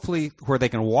communities, hopefully where they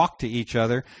can walk to each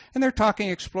other. And they're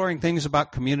exploring things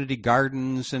about community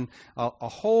gardens and a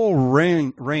whole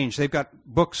range. They've got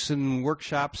books and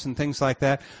workshops and things like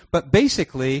that. But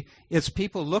basically, it's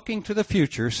people looking to the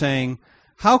future saying,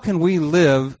 how can we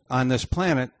live on this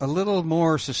planet a little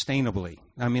more sustainably?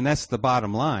 I mean, that's the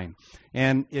bottom line.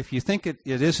 And if you think it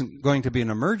isn't going to be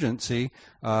an emergency,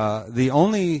 the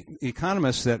only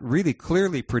economist that really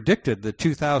clearly predicted the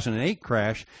 2008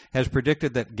 crash has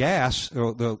predicted that gas,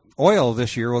 or the oil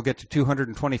this year, will get to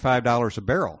 $225 a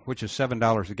barrel, which is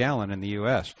 $7 a gallon in the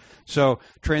U.S. So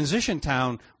Transition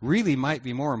Town really might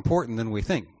be more important than we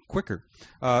think, quicker.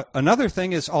 Another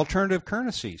thing is alternative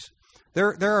currencies.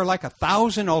 There are like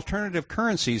 1,000 alternative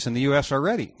currencies in the U.S.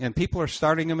 already, and people are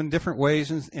starting them in different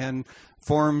ways and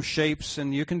forms, shapes,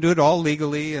 and you can do it all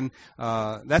legally, and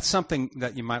that's something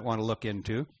that you might want to look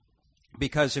into.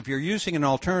 Because if you're using an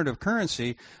alternative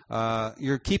currency,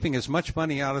 you're keeping as much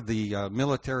money out of the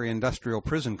military-industrial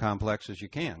prison complex as you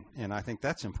can, and I think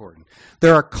that's important.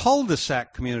 There are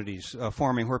cul-de-sac communities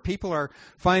forming where people are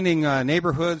finding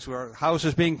neighborhoods where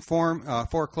houses being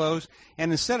foreclosed,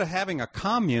 and instead of having a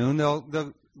commune,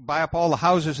 they'll buy up all the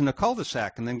houses in the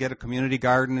cul-de-sac and then get a community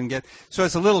garden so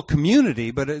it's a little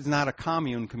community, but it's not a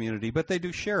commune community, but they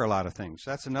do share a lot of things.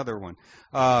 That's another one.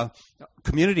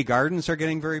 Community gardens are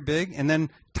getting very big, and then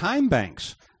time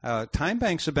banks. Time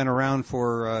banks have been around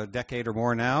for a decade or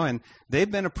more now, and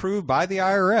they've been approved by the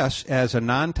IRS as a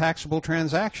non-taxable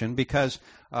transaction because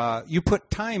you put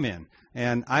time in.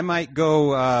 And I might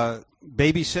go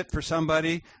babysit for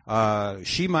somebody.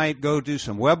 She might go do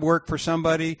some web work for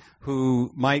somebody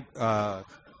who might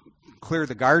clear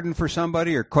the garden for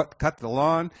somebody or cut the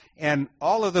lawn. And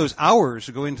all of those hours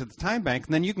go into the time bank,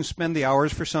 and then you can spend the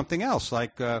hours for something else.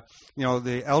 Like,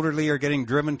 the elderly are getting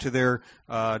driven to their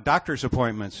doctor's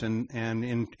appointments, and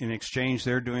in exchange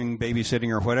they're doing babysitting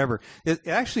or whatever. It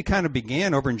actually kind of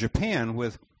began over in Japan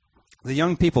with the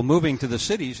young people moving to the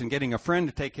cities and getting a friend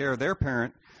to take care of their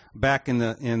parent back in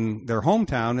their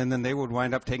hometown, and then they would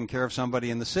wind up taking care of somebody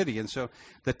in the city. And so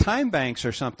the time banks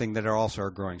are something that also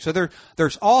are growing. So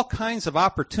there's all kinds of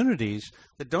opportunities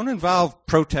that don't involve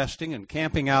protesting and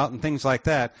camping out and things like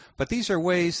that, but these are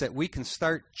ways that we can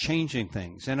start changing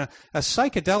things. And a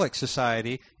psychedelic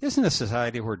society isn't a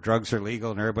society where drugs are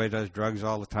legal and everybody does drugs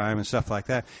all the time and stuff like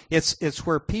that. It's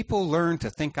where people learn to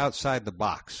think outside the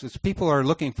box. It's people are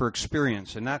looking for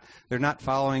experience, and they're not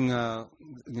following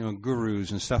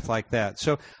gurus and stuff like that.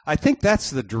 So I think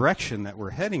that's the direction that we're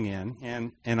heading in,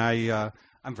 and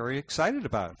I'm very excited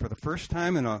about it. For the first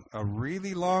time in a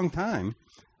really long time,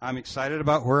 I'm excited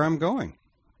about where I'm going.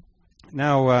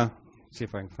 Now, let's see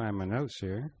if I can find my notes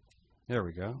here. There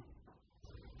we go.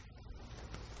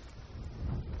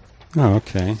 Oh,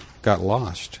 okay. Got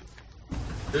lost.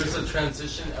 There's a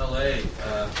Transition LA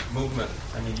movement.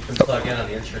 I mean, you can plug in on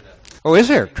the internet. Oh, is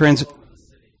there?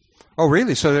 Oh,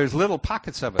 really? So there's little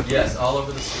pockets of it. Yes, all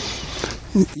over the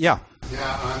city. Yeah.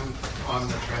 Yeah, I'm on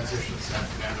the Transition San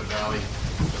Fernando Valley.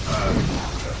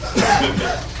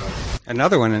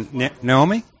 Another one,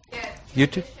 Naomi? Yeah. You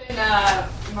too?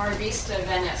 Mar Vista,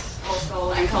 Venice,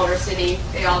 also, and Culver City,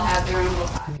 they all have their own little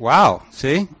pockets. Wow.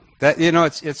 See? That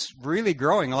it's really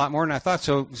growing a lot more than I thought.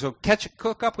 So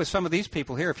cook up with some of these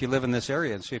people here if you live in this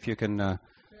area and see if you can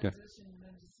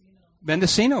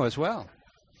Mendocino as well.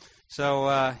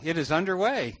 So it is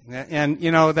underway, and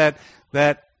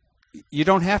that you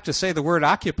don't have to say the word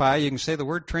occupy. You can say the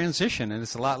word transition, and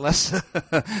it's a lot less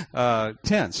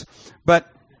tense.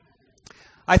 But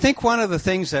I think one of the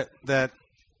things that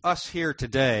us here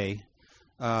today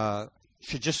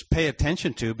should just pay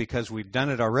attention to, because we've done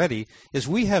it already, is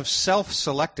we have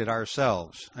self-selected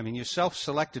ourselves. I mean, you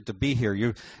self-selected to be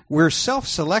here. We're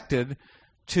self-selected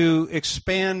to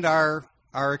expand our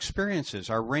experiences,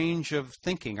 our range of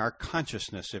thinking, our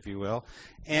consciousness, if you will.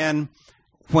 And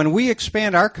when we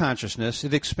expand our consciousness,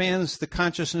 it expands the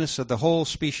consciousness of the whole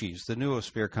species, the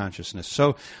noosphere consciousness.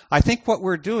 So I think what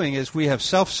we're doing is we have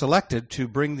self-selected to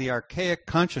bring the archaic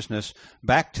consciousness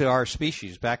back to our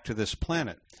species, back to this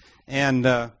planet. And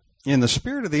in the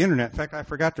spirit of the Internet, in fact, I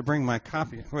forgot to bring my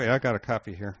copy. Wait, I got a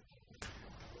copy here.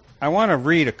 I want to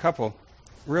read a couple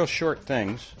real short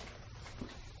things.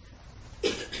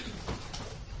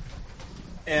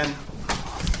 And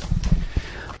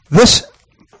this,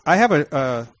 I have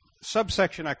a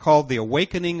subsection I called The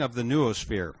Awakening of the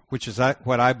Noosphere, which is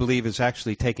what I believe is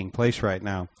actually taking place right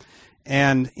now.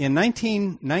 And in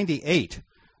 1998,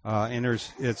 and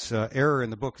it's error in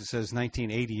the book, it says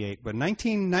 1988, but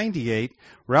 1998,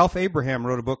 Ralph Abraham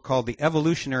wrote a book called The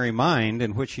Evolutionary Mind,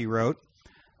 in which he wrote,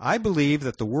 "I believe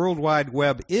that the World Wide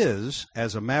Web is,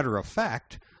 as a matter of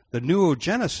fact, the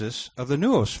noogenesis of the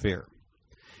noosphere."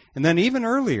 And then even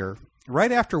earlier,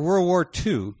 right after World War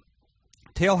II,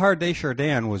 Teilhard de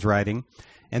Chardin was writing,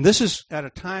 and this is at a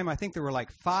time, I think there were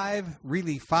like five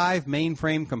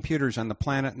mainframe computers on the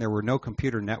planet, and there were no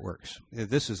computer networks.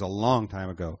 This is a long time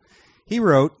ago. He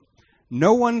wrote,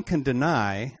 "No one can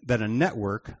deny that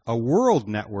a world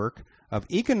network of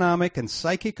economic and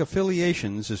psychic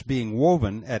affiliations is being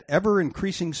woven at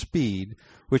ever-increasing speed,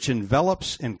 which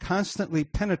envelops and constantly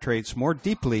penetrates more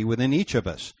deeply within each of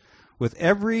us. With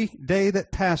every day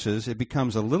that passes, it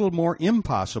becomes a little more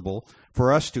impossible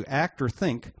for us to act or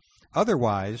think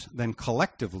otherwise than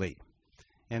collectively."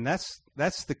 And that's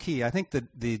the key. I think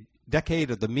the decade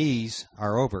of the me's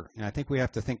are over, and I think we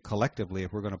have to think collectively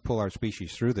if we're going to pull our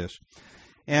species through this.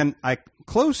 And I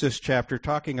close this chapter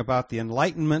talking about the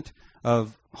enlightenment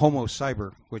of Homo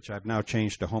Cyber, which I've now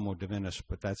changed to Homo Divinus,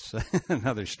 but that's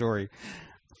another story.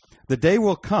 The day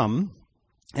will come,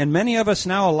 and many of us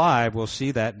now alive will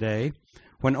see that day,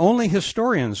 when only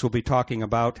historians will be talking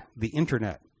about the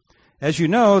Internet. As you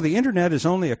know, the Internet is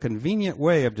only a convenient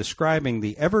way of describing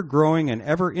the ever-growing and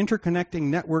ever-interconnecting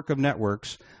network of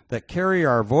networks that carry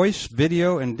our voice,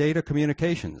 video, and data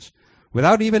communications.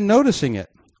 Without even noticing it,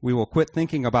 we will quit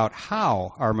thinking about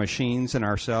how our machines and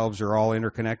ourselves are all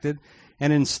interconnected,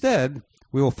 and instead,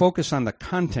 we will focus on the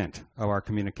content of our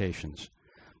communications.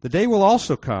 The day will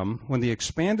also come when the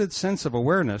expanded sense of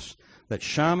awareness that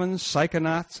shamans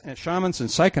and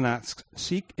psychonauts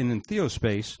seek in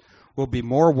theospace will be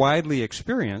more widely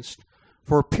experienced,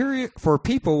 for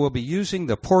people will be using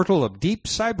the portal of deep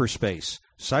cyberspace,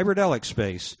 cyberdelic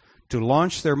space, to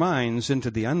launch their minds into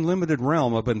the unlimited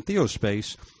realm of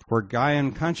entheospace where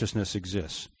Gaian consciousness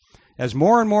exists. As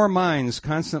more and more minds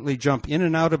constantly jump in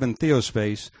and out of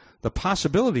entheospace, the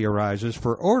possibility arises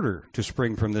for order to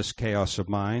spring from this chaos of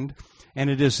mind, and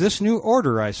it is this new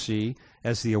order I see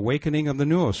as the awakening of the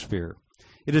noosphere.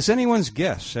 It is anyone's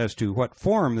guess as to what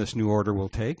form this new order will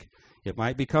take. It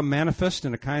might become manifest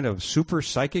in a kind of super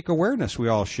psychic awareness we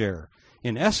all share.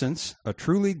 In essence, a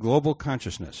truly global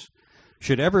consciousness.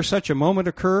 Should ever such a moment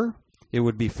occur, it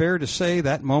would be fair to say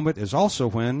that moment is also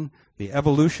when the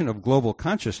evolution of global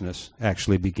consciousness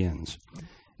actually begins.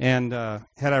 And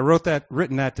had I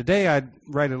written that today, I'd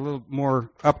write it a little more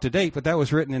up to date, but that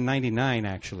was written in '99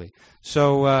 actually.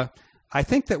 So I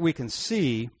think that we can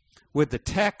see with the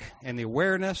tech and the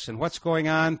awareness and what's going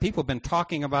on, people have been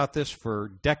talking about this for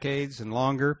decades and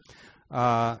longer.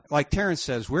 Like Terence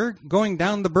says, we're going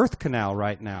down the birth canal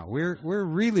right now. We're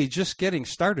really just getting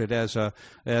started as a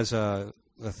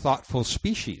thoughtful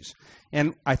species,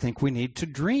 and I think we need to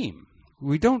dream.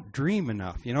 We don't dream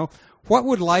enough. You know, what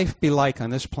would life be like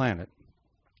on this planet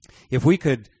if we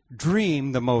could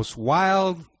dream the most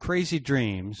wild, crazy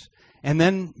dreams and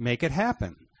then make it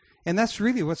happen? And that's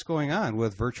really what's going on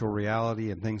with virtual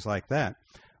reality and things like that.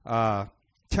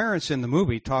 Terence in the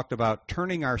movie talked about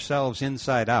turning ourselves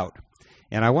inside out.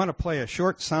 And I want to play a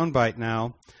short soundbite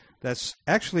now that's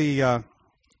actually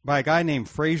by a guy named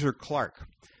Fraser Clark.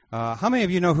 How many of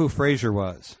you know who Fraser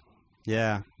was?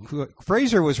 Yeah.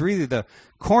 Fraser was really the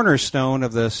cornerstone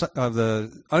of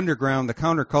the underground, the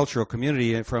countercultural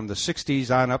community from the 60s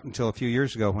on up until a few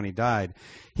years ago when he died.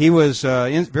 He was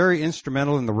very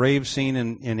instrumental in the rave scene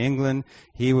in England.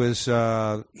 He was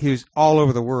all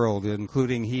over the world,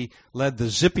 including he led the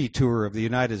Zippy tour of the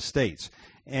United States.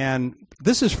 And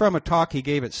this is from a talk he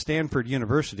gave at Stanford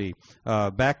University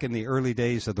back in the early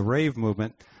days of the rave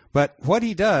movement. But what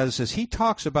he does is he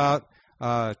talks about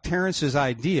Terence's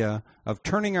idea of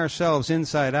turning ourselves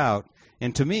inside out.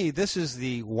 And to me, this is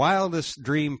the wildest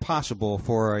dream possible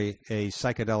for a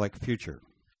psychedelic future.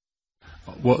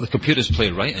 Well, the computers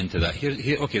play right into that.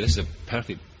 Okay, this is a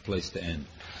perfect place to end.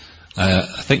 I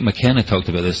think McKenna talked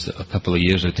about this a couple of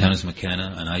years ago, Terence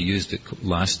McKenna, and I used it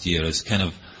last year as kind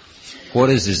of what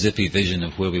is the Zippy vision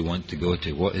of where we want to go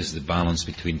to? What is the balance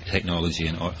between technology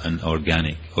and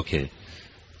organic? Okay.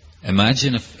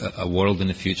 Imagine a world in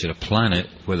the future, a planet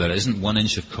where there isn't 1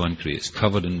 inch of concrete, it's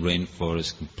covered in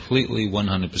rainforest, completely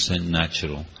 100%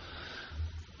 natural.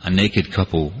 A naked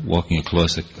couple walking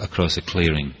across a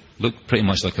clearing. Look pretty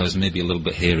much like us, maybe a little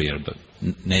bit hairier, but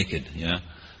naked, yeah?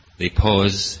 They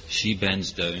pause, she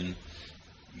bends down,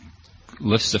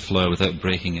 lifts the flower without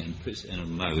breaking it and puts it in her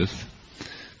mouth,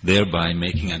 thereby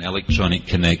making an electronic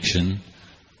connection.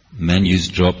 Menus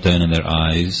drop down in their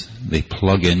eyes. They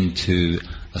plug into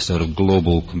a sort of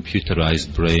global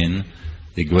computerized brain.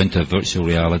 They go into a virtual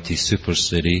reality super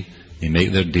city. They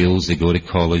make their deals. They go to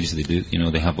college. They do,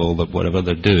 they have all the, whatever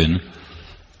they're doing.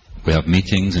 We have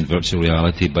meetings in virtual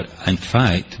reality, but in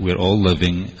fact, we're all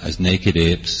living as naked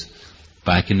apes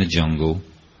back in the jungle.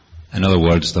 In other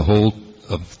words, the whole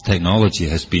of technology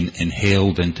has been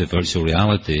inhaled into virtual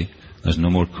reality. There's no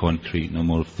more concrete, no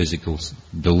more physical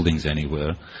buildings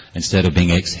anywhere, instead of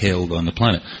being exhaled on the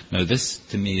planet. Now this,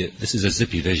 to me, this is a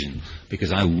Zippy vision,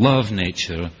 because I love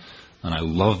nature and I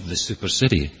love the super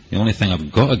city. The only thing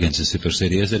I've got against the super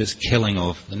city is that it's killing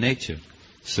off the nature.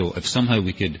 So if somehow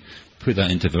we could put that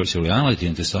into virtual reality,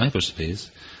 into cyberspace,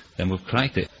 then we've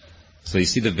cracked it. So you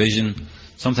see the vision,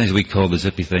 sometimes we call the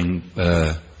Zippy thing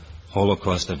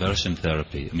Holocaust aversion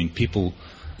therapy. I mean,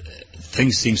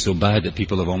 things seem so bad that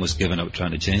people have almost given up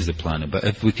trying to change the planet. But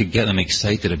if we could get them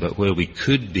excited about where we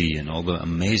could be and all the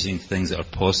amazing things that are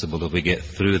possible if we get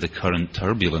through the current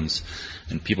turbulence,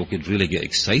 and people could really get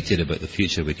excited about the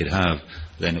future we could have,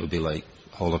 then it would be like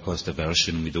Holocaust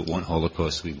aversion. We don't want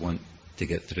Holocaust, we want to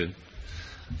get through.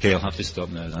 Okay, I'll have to stop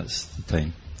now. That's the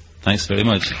time. Thanks very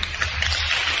much.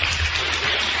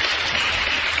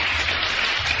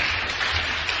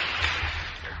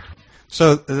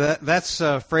 So that's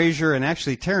Fraser and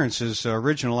actually Terrence's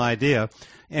original idea.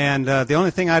 And the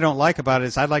only thing I don't like about it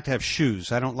is I'd like to have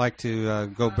shoes. I don't like to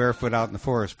go barefoot out in the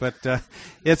forest. But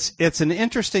it's an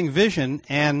interesting vision.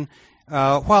 And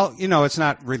while, it's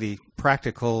not really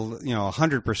practical,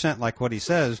 100% like what he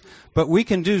says, but we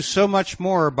can do so much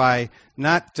more by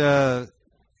not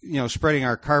spreading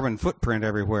our carbon footprint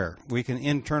everywhere. We can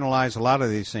internalize a lot of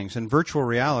these things, and virtual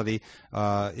reality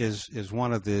is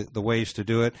one of the ways to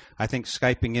do it. I think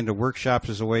Skyping into workshops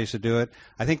is a way to do it.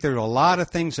 I think there are a lot of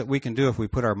things that we can do if we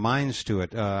put our minds to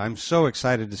it. I'm so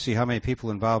excited to see how many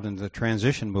people involved in the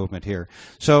transition movement here.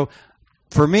 So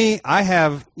for me,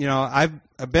 I've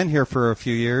been here for a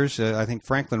few years. I think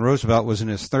Franklin Roosevelt was in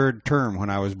his third term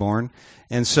when I was born,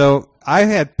 and so I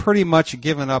had pretty much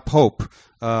given up hope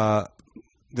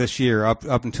this year, up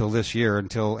until this year,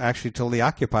 until the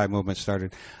Occupy movement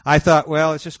started. I thought,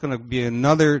 well, it's just going to be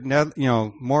another,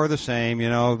 more of the same,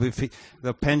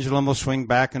 the pendulum will swing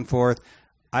back and forth.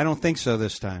 I don't think so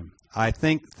this time. I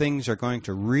think things are going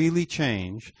to really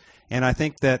change, and I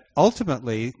think that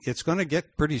ultimately it's going to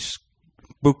get pretty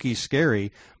spooky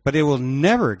scary, but it will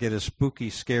never get as spooky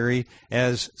scary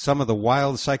as some of the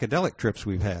wild psychedelic trips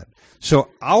we've had. So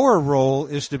our role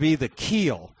is to be the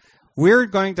keel. We're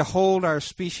going to hold our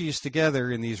species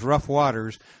together in these rough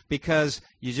waters because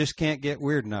you just can't get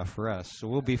weird enough for us. So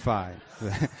we'll be fine.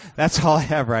 That's all I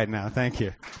have right now. Thank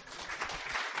you.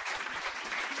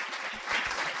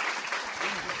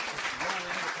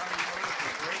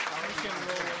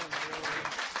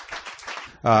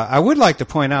 I would like to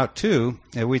point out, too,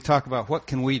 we talk about what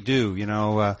can we do.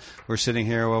 We're sitting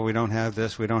here, well, we don't have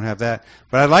this, we don't have that.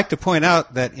 But I'd like to point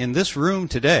out that in this room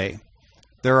today,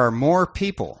 there are more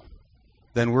people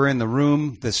than were in the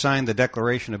room that signed the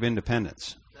Declaration of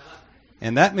Independence.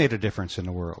 And that made a difference in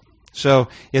the world. So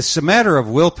it's a matter of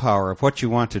willpower, of what you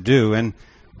want to do. And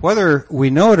whether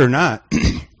we know it or not,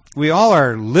 we all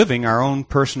are living our own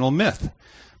personal myth.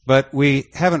 But we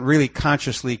haven't really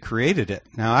consciously created it.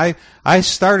 Now, I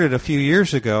started a few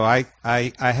years ago. I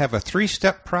have a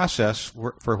 3-step process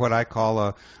for what I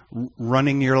call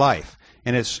running your life.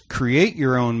 And it's create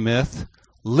your own myth,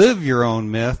 live your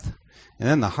own myth, and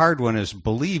then the hard one is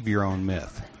believe your own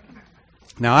myth.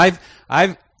 Now,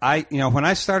 when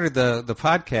I started the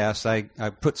podcast, I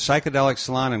put Psychedelic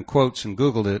Salon in quotes and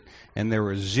Googled it, and there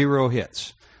were 0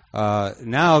 hits.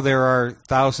 Now there are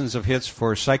thousands of hits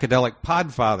for Psychedelic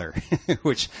Podfather,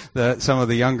 which some of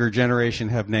the younger generation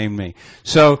have named me.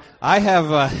 So I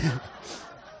have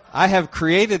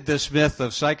created this myth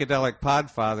of Psychedelic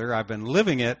Podfather. I've been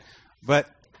living it, but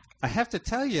I have to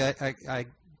tell you, I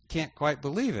can't quite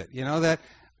believe it, that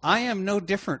I am no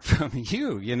different from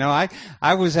you.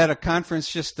 I was at a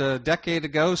conference just a decade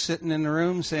ago sitting in the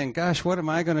room saying, gosh, what am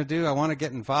I going to do? I want to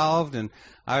get involved. And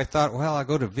I thought, well, I'll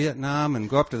go to Vietnam and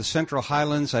go up to the Central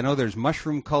Highlands. I know there's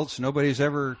mushroom cults. Nobody's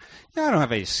ever, I don't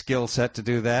have a skill set to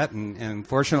do that. And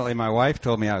fortunately, my wife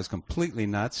told me I was completely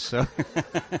nuts. So,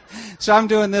 so I'm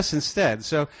doing this instead.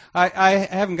 So I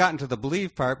haven't gotten to the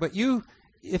believe part, but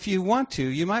if you want to,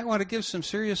 you might want to give some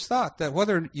serious thought that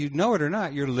whether you know it or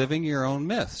not, you're living your own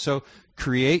myth. So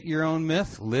create your own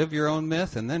myth, live your own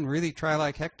myth, and then really try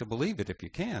like heck to believe it if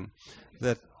you can.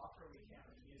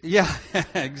 Yeah,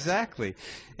 exactly.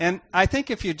 And I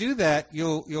think if you do that,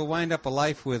 you'll wind up a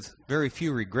life with very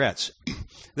few regrets.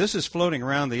 This is floating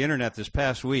around the internet this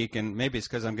past week, and maybe it's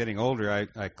because I'm getting older.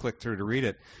 I clicked through to read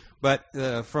it. But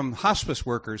from hospice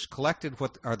workers collected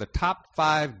what are the top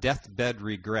 5 deathbed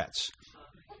regrets.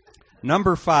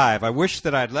 Number 5, I wish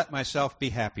that I'd let myself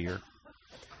be happier.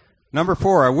 Number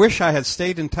 4, I wish I had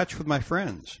stayed in touch with my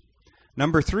friends.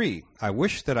 Number 3, I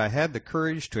wish that I had the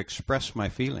courage to express my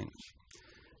feelings.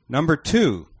 Number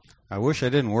 2, I wish I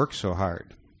didn't work so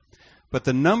hard. But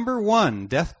the number 1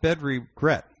 deathbed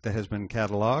regret that has been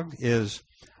cataloged is,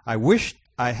 I wish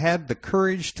I had the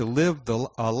courage to live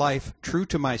a life true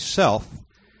to myself,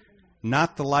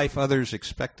 not the life others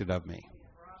expected of me.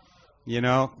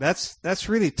 That's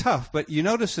really tough. But you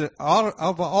notice that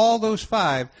of all those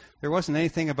 5, there wasn't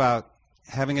anything about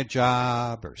having a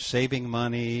job or saving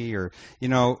money or,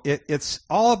 it's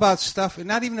all about stuff,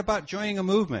 not even about joining a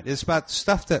movement. It's about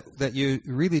stuff that you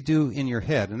really do in your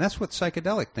head. And that's what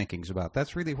psychedelic thinking is about.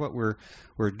 That's really what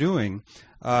we're doing.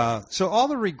 So all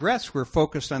the regrets were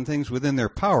focused on things within their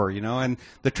power, and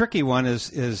the tricky one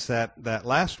is that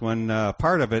last one,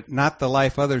 part of it, not the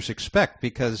life others expect,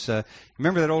 because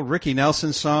remember that old Ricky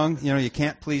Nelson song, you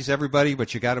can't please everybody,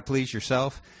 but you got to please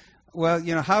yourself. Well,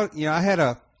 I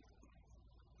had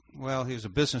well, he was a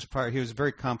business partner. He was a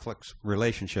very complex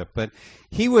relationship, but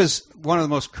he was one of the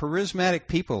most charismatic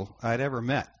people I'd ever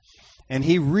met, and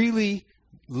he really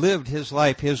lived his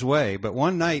life his way. But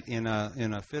one night, in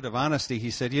a fit of honesty,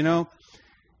 he said, "You know,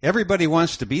 everybody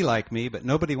wants to be like me, but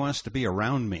nobody wants to be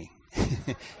around me."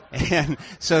 And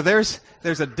so there's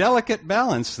a delicate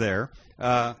balance there.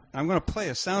 I'm going to play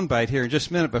a soundbite here in just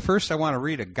a minute, but first I want to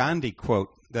read a Gandhi quote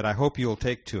that I hope you'll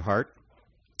take to heart.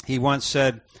 He once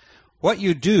said, "What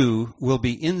you do will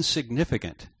be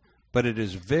insignificant, but it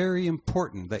is very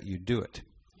important that you do it."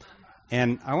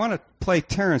 And I want to play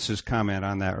Terence's comment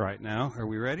on that right now. Are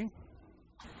we ready?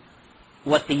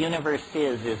 What the universe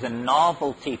is a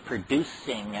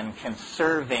novelty-producing and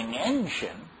conserving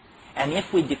engine. And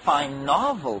if we define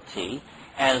novelty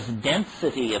as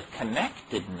density of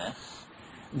connectedness,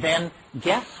 then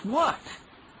guess what?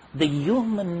 The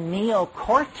human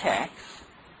neocortex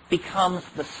becomes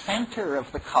the center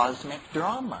of the cosmic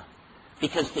drama,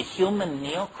 because the human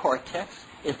neocortex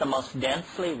is the most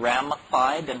densely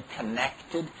ramified and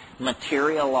connected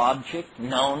material object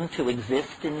known to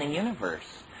exist in the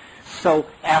universe. So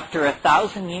after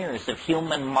 1,000 years of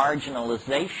human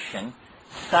marginalization,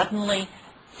 suddenly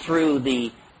through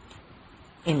the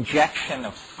injection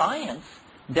of science,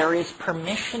 there is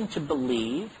permission to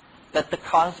believe that the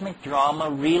cosmic drama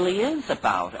really is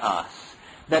about us,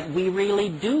 that we really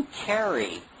do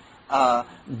carry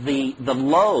the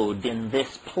load in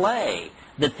this play,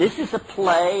 that this is a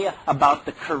play about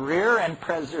the career and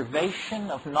preservation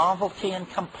of novelty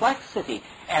and complexity,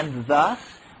 and thus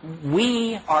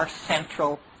we are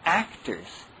central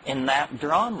actors in that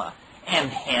drama.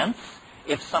 And hence,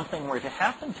 if something were to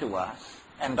happen to us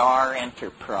and our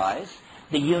enterprise,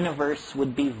 the universe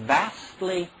would be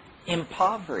vastly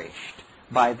impoverished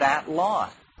by that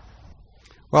loss.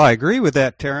 Well, I agree with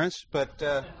that, Terence, but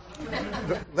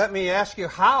let me ask you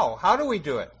how. How do we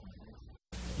do it?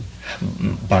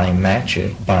 By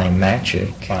magic, by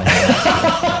magic, by magic.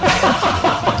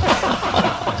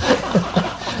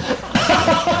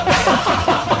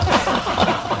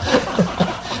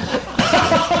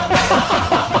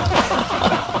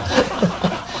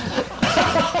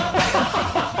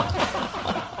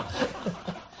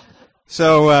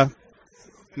 So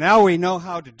now we know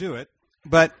how to do it,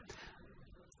 but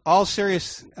all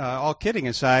kidding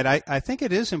aside, I think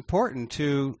it is important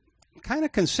to kind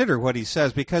of consider what he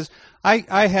says, because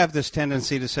I have this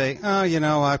tendency to say, oh, you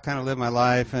know, I've kind of lived my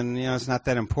life, and, you know, it's not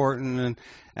that important,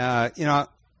 and, you know,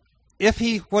 if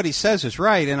what he says is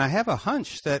right, and I have a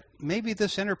hunch that maybe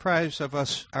this enterprise of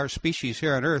us, our species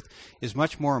here on Earth, is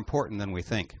much more important than we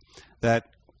think, that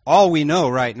all we know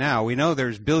right now, we know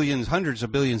there's billions, hundreds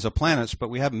of billions of planets, but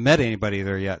we haven't met anybody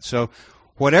there yet. So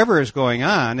whatever is going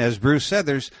on, as Bruce said,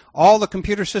 there's all the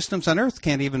computer systems on Earth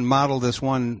can't even model this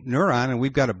one neuron, and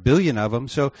we've got 1 billion of them,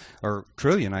 so, or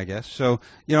trillion, I guess. So,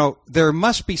 you know, there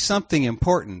must be something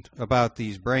important about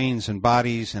these brains and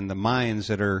bodies and the minds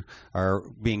that are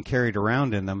being carried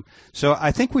around in them. So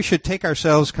I think we should take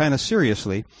ourselves kind of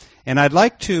seriously. And I'd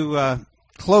like to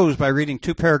close by reading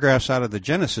 2 paragraphs out of the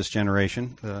Genesis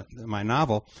Generation, my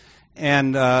novel.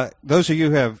 And those of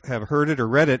you who have heard it or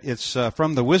read it, it's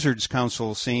from the Wizards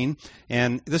Council scene,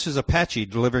 and this is Apache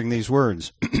delivering these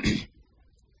words.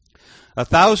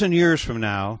 1,000 years from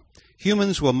now,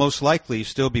 humans will most likely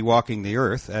still be walking the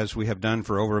earth, as we have done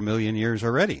for over 1 million years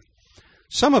already.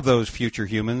 Some of those future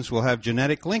humans will have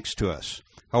genetic links to us.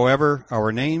 However,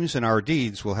 our names and our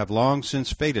deeds will have long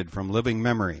since faded from living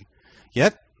memory.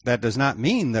 Yet, that does not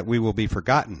mean that we will be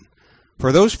forgotten.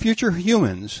 For those future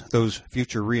humans, those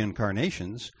future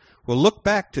reincarnations, will look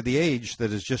back to the age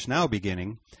that is just now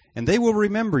beginning, and they will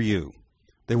remember you.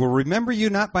 They will remember you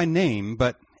not by name,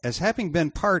 but as having been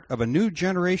part of a new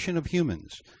generation of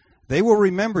humans. They will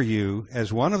remember you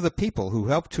as one of the people who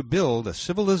helped to build a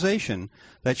civilization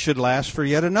that should last for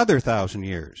yet another 1,000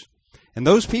 years. And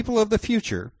those people of the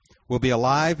future will be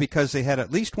alive because they had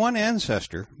at least one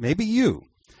ancestor, maybe you,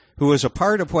 who was a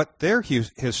part of what their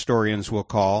historians will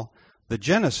call the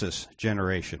Genesis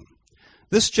generation.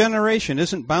 This generation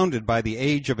isn't bounded by the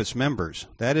age of its members.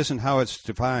 That isn't how it's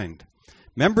defined.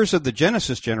 Members of the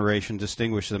Genesis generation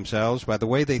distinguish themselves by the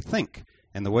way they think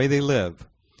and the way they live.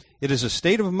 It is a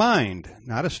state of mind,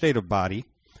 not a state of body.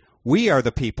 We are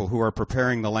the people who are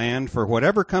preparing the land for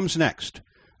whatever comes next,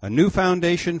 a new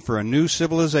foundation for a new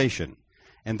civilization.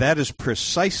 And that is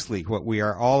precisely what we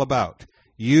are all about.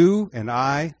 You and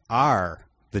I are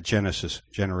the Genesis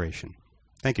generation.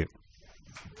 Thank you.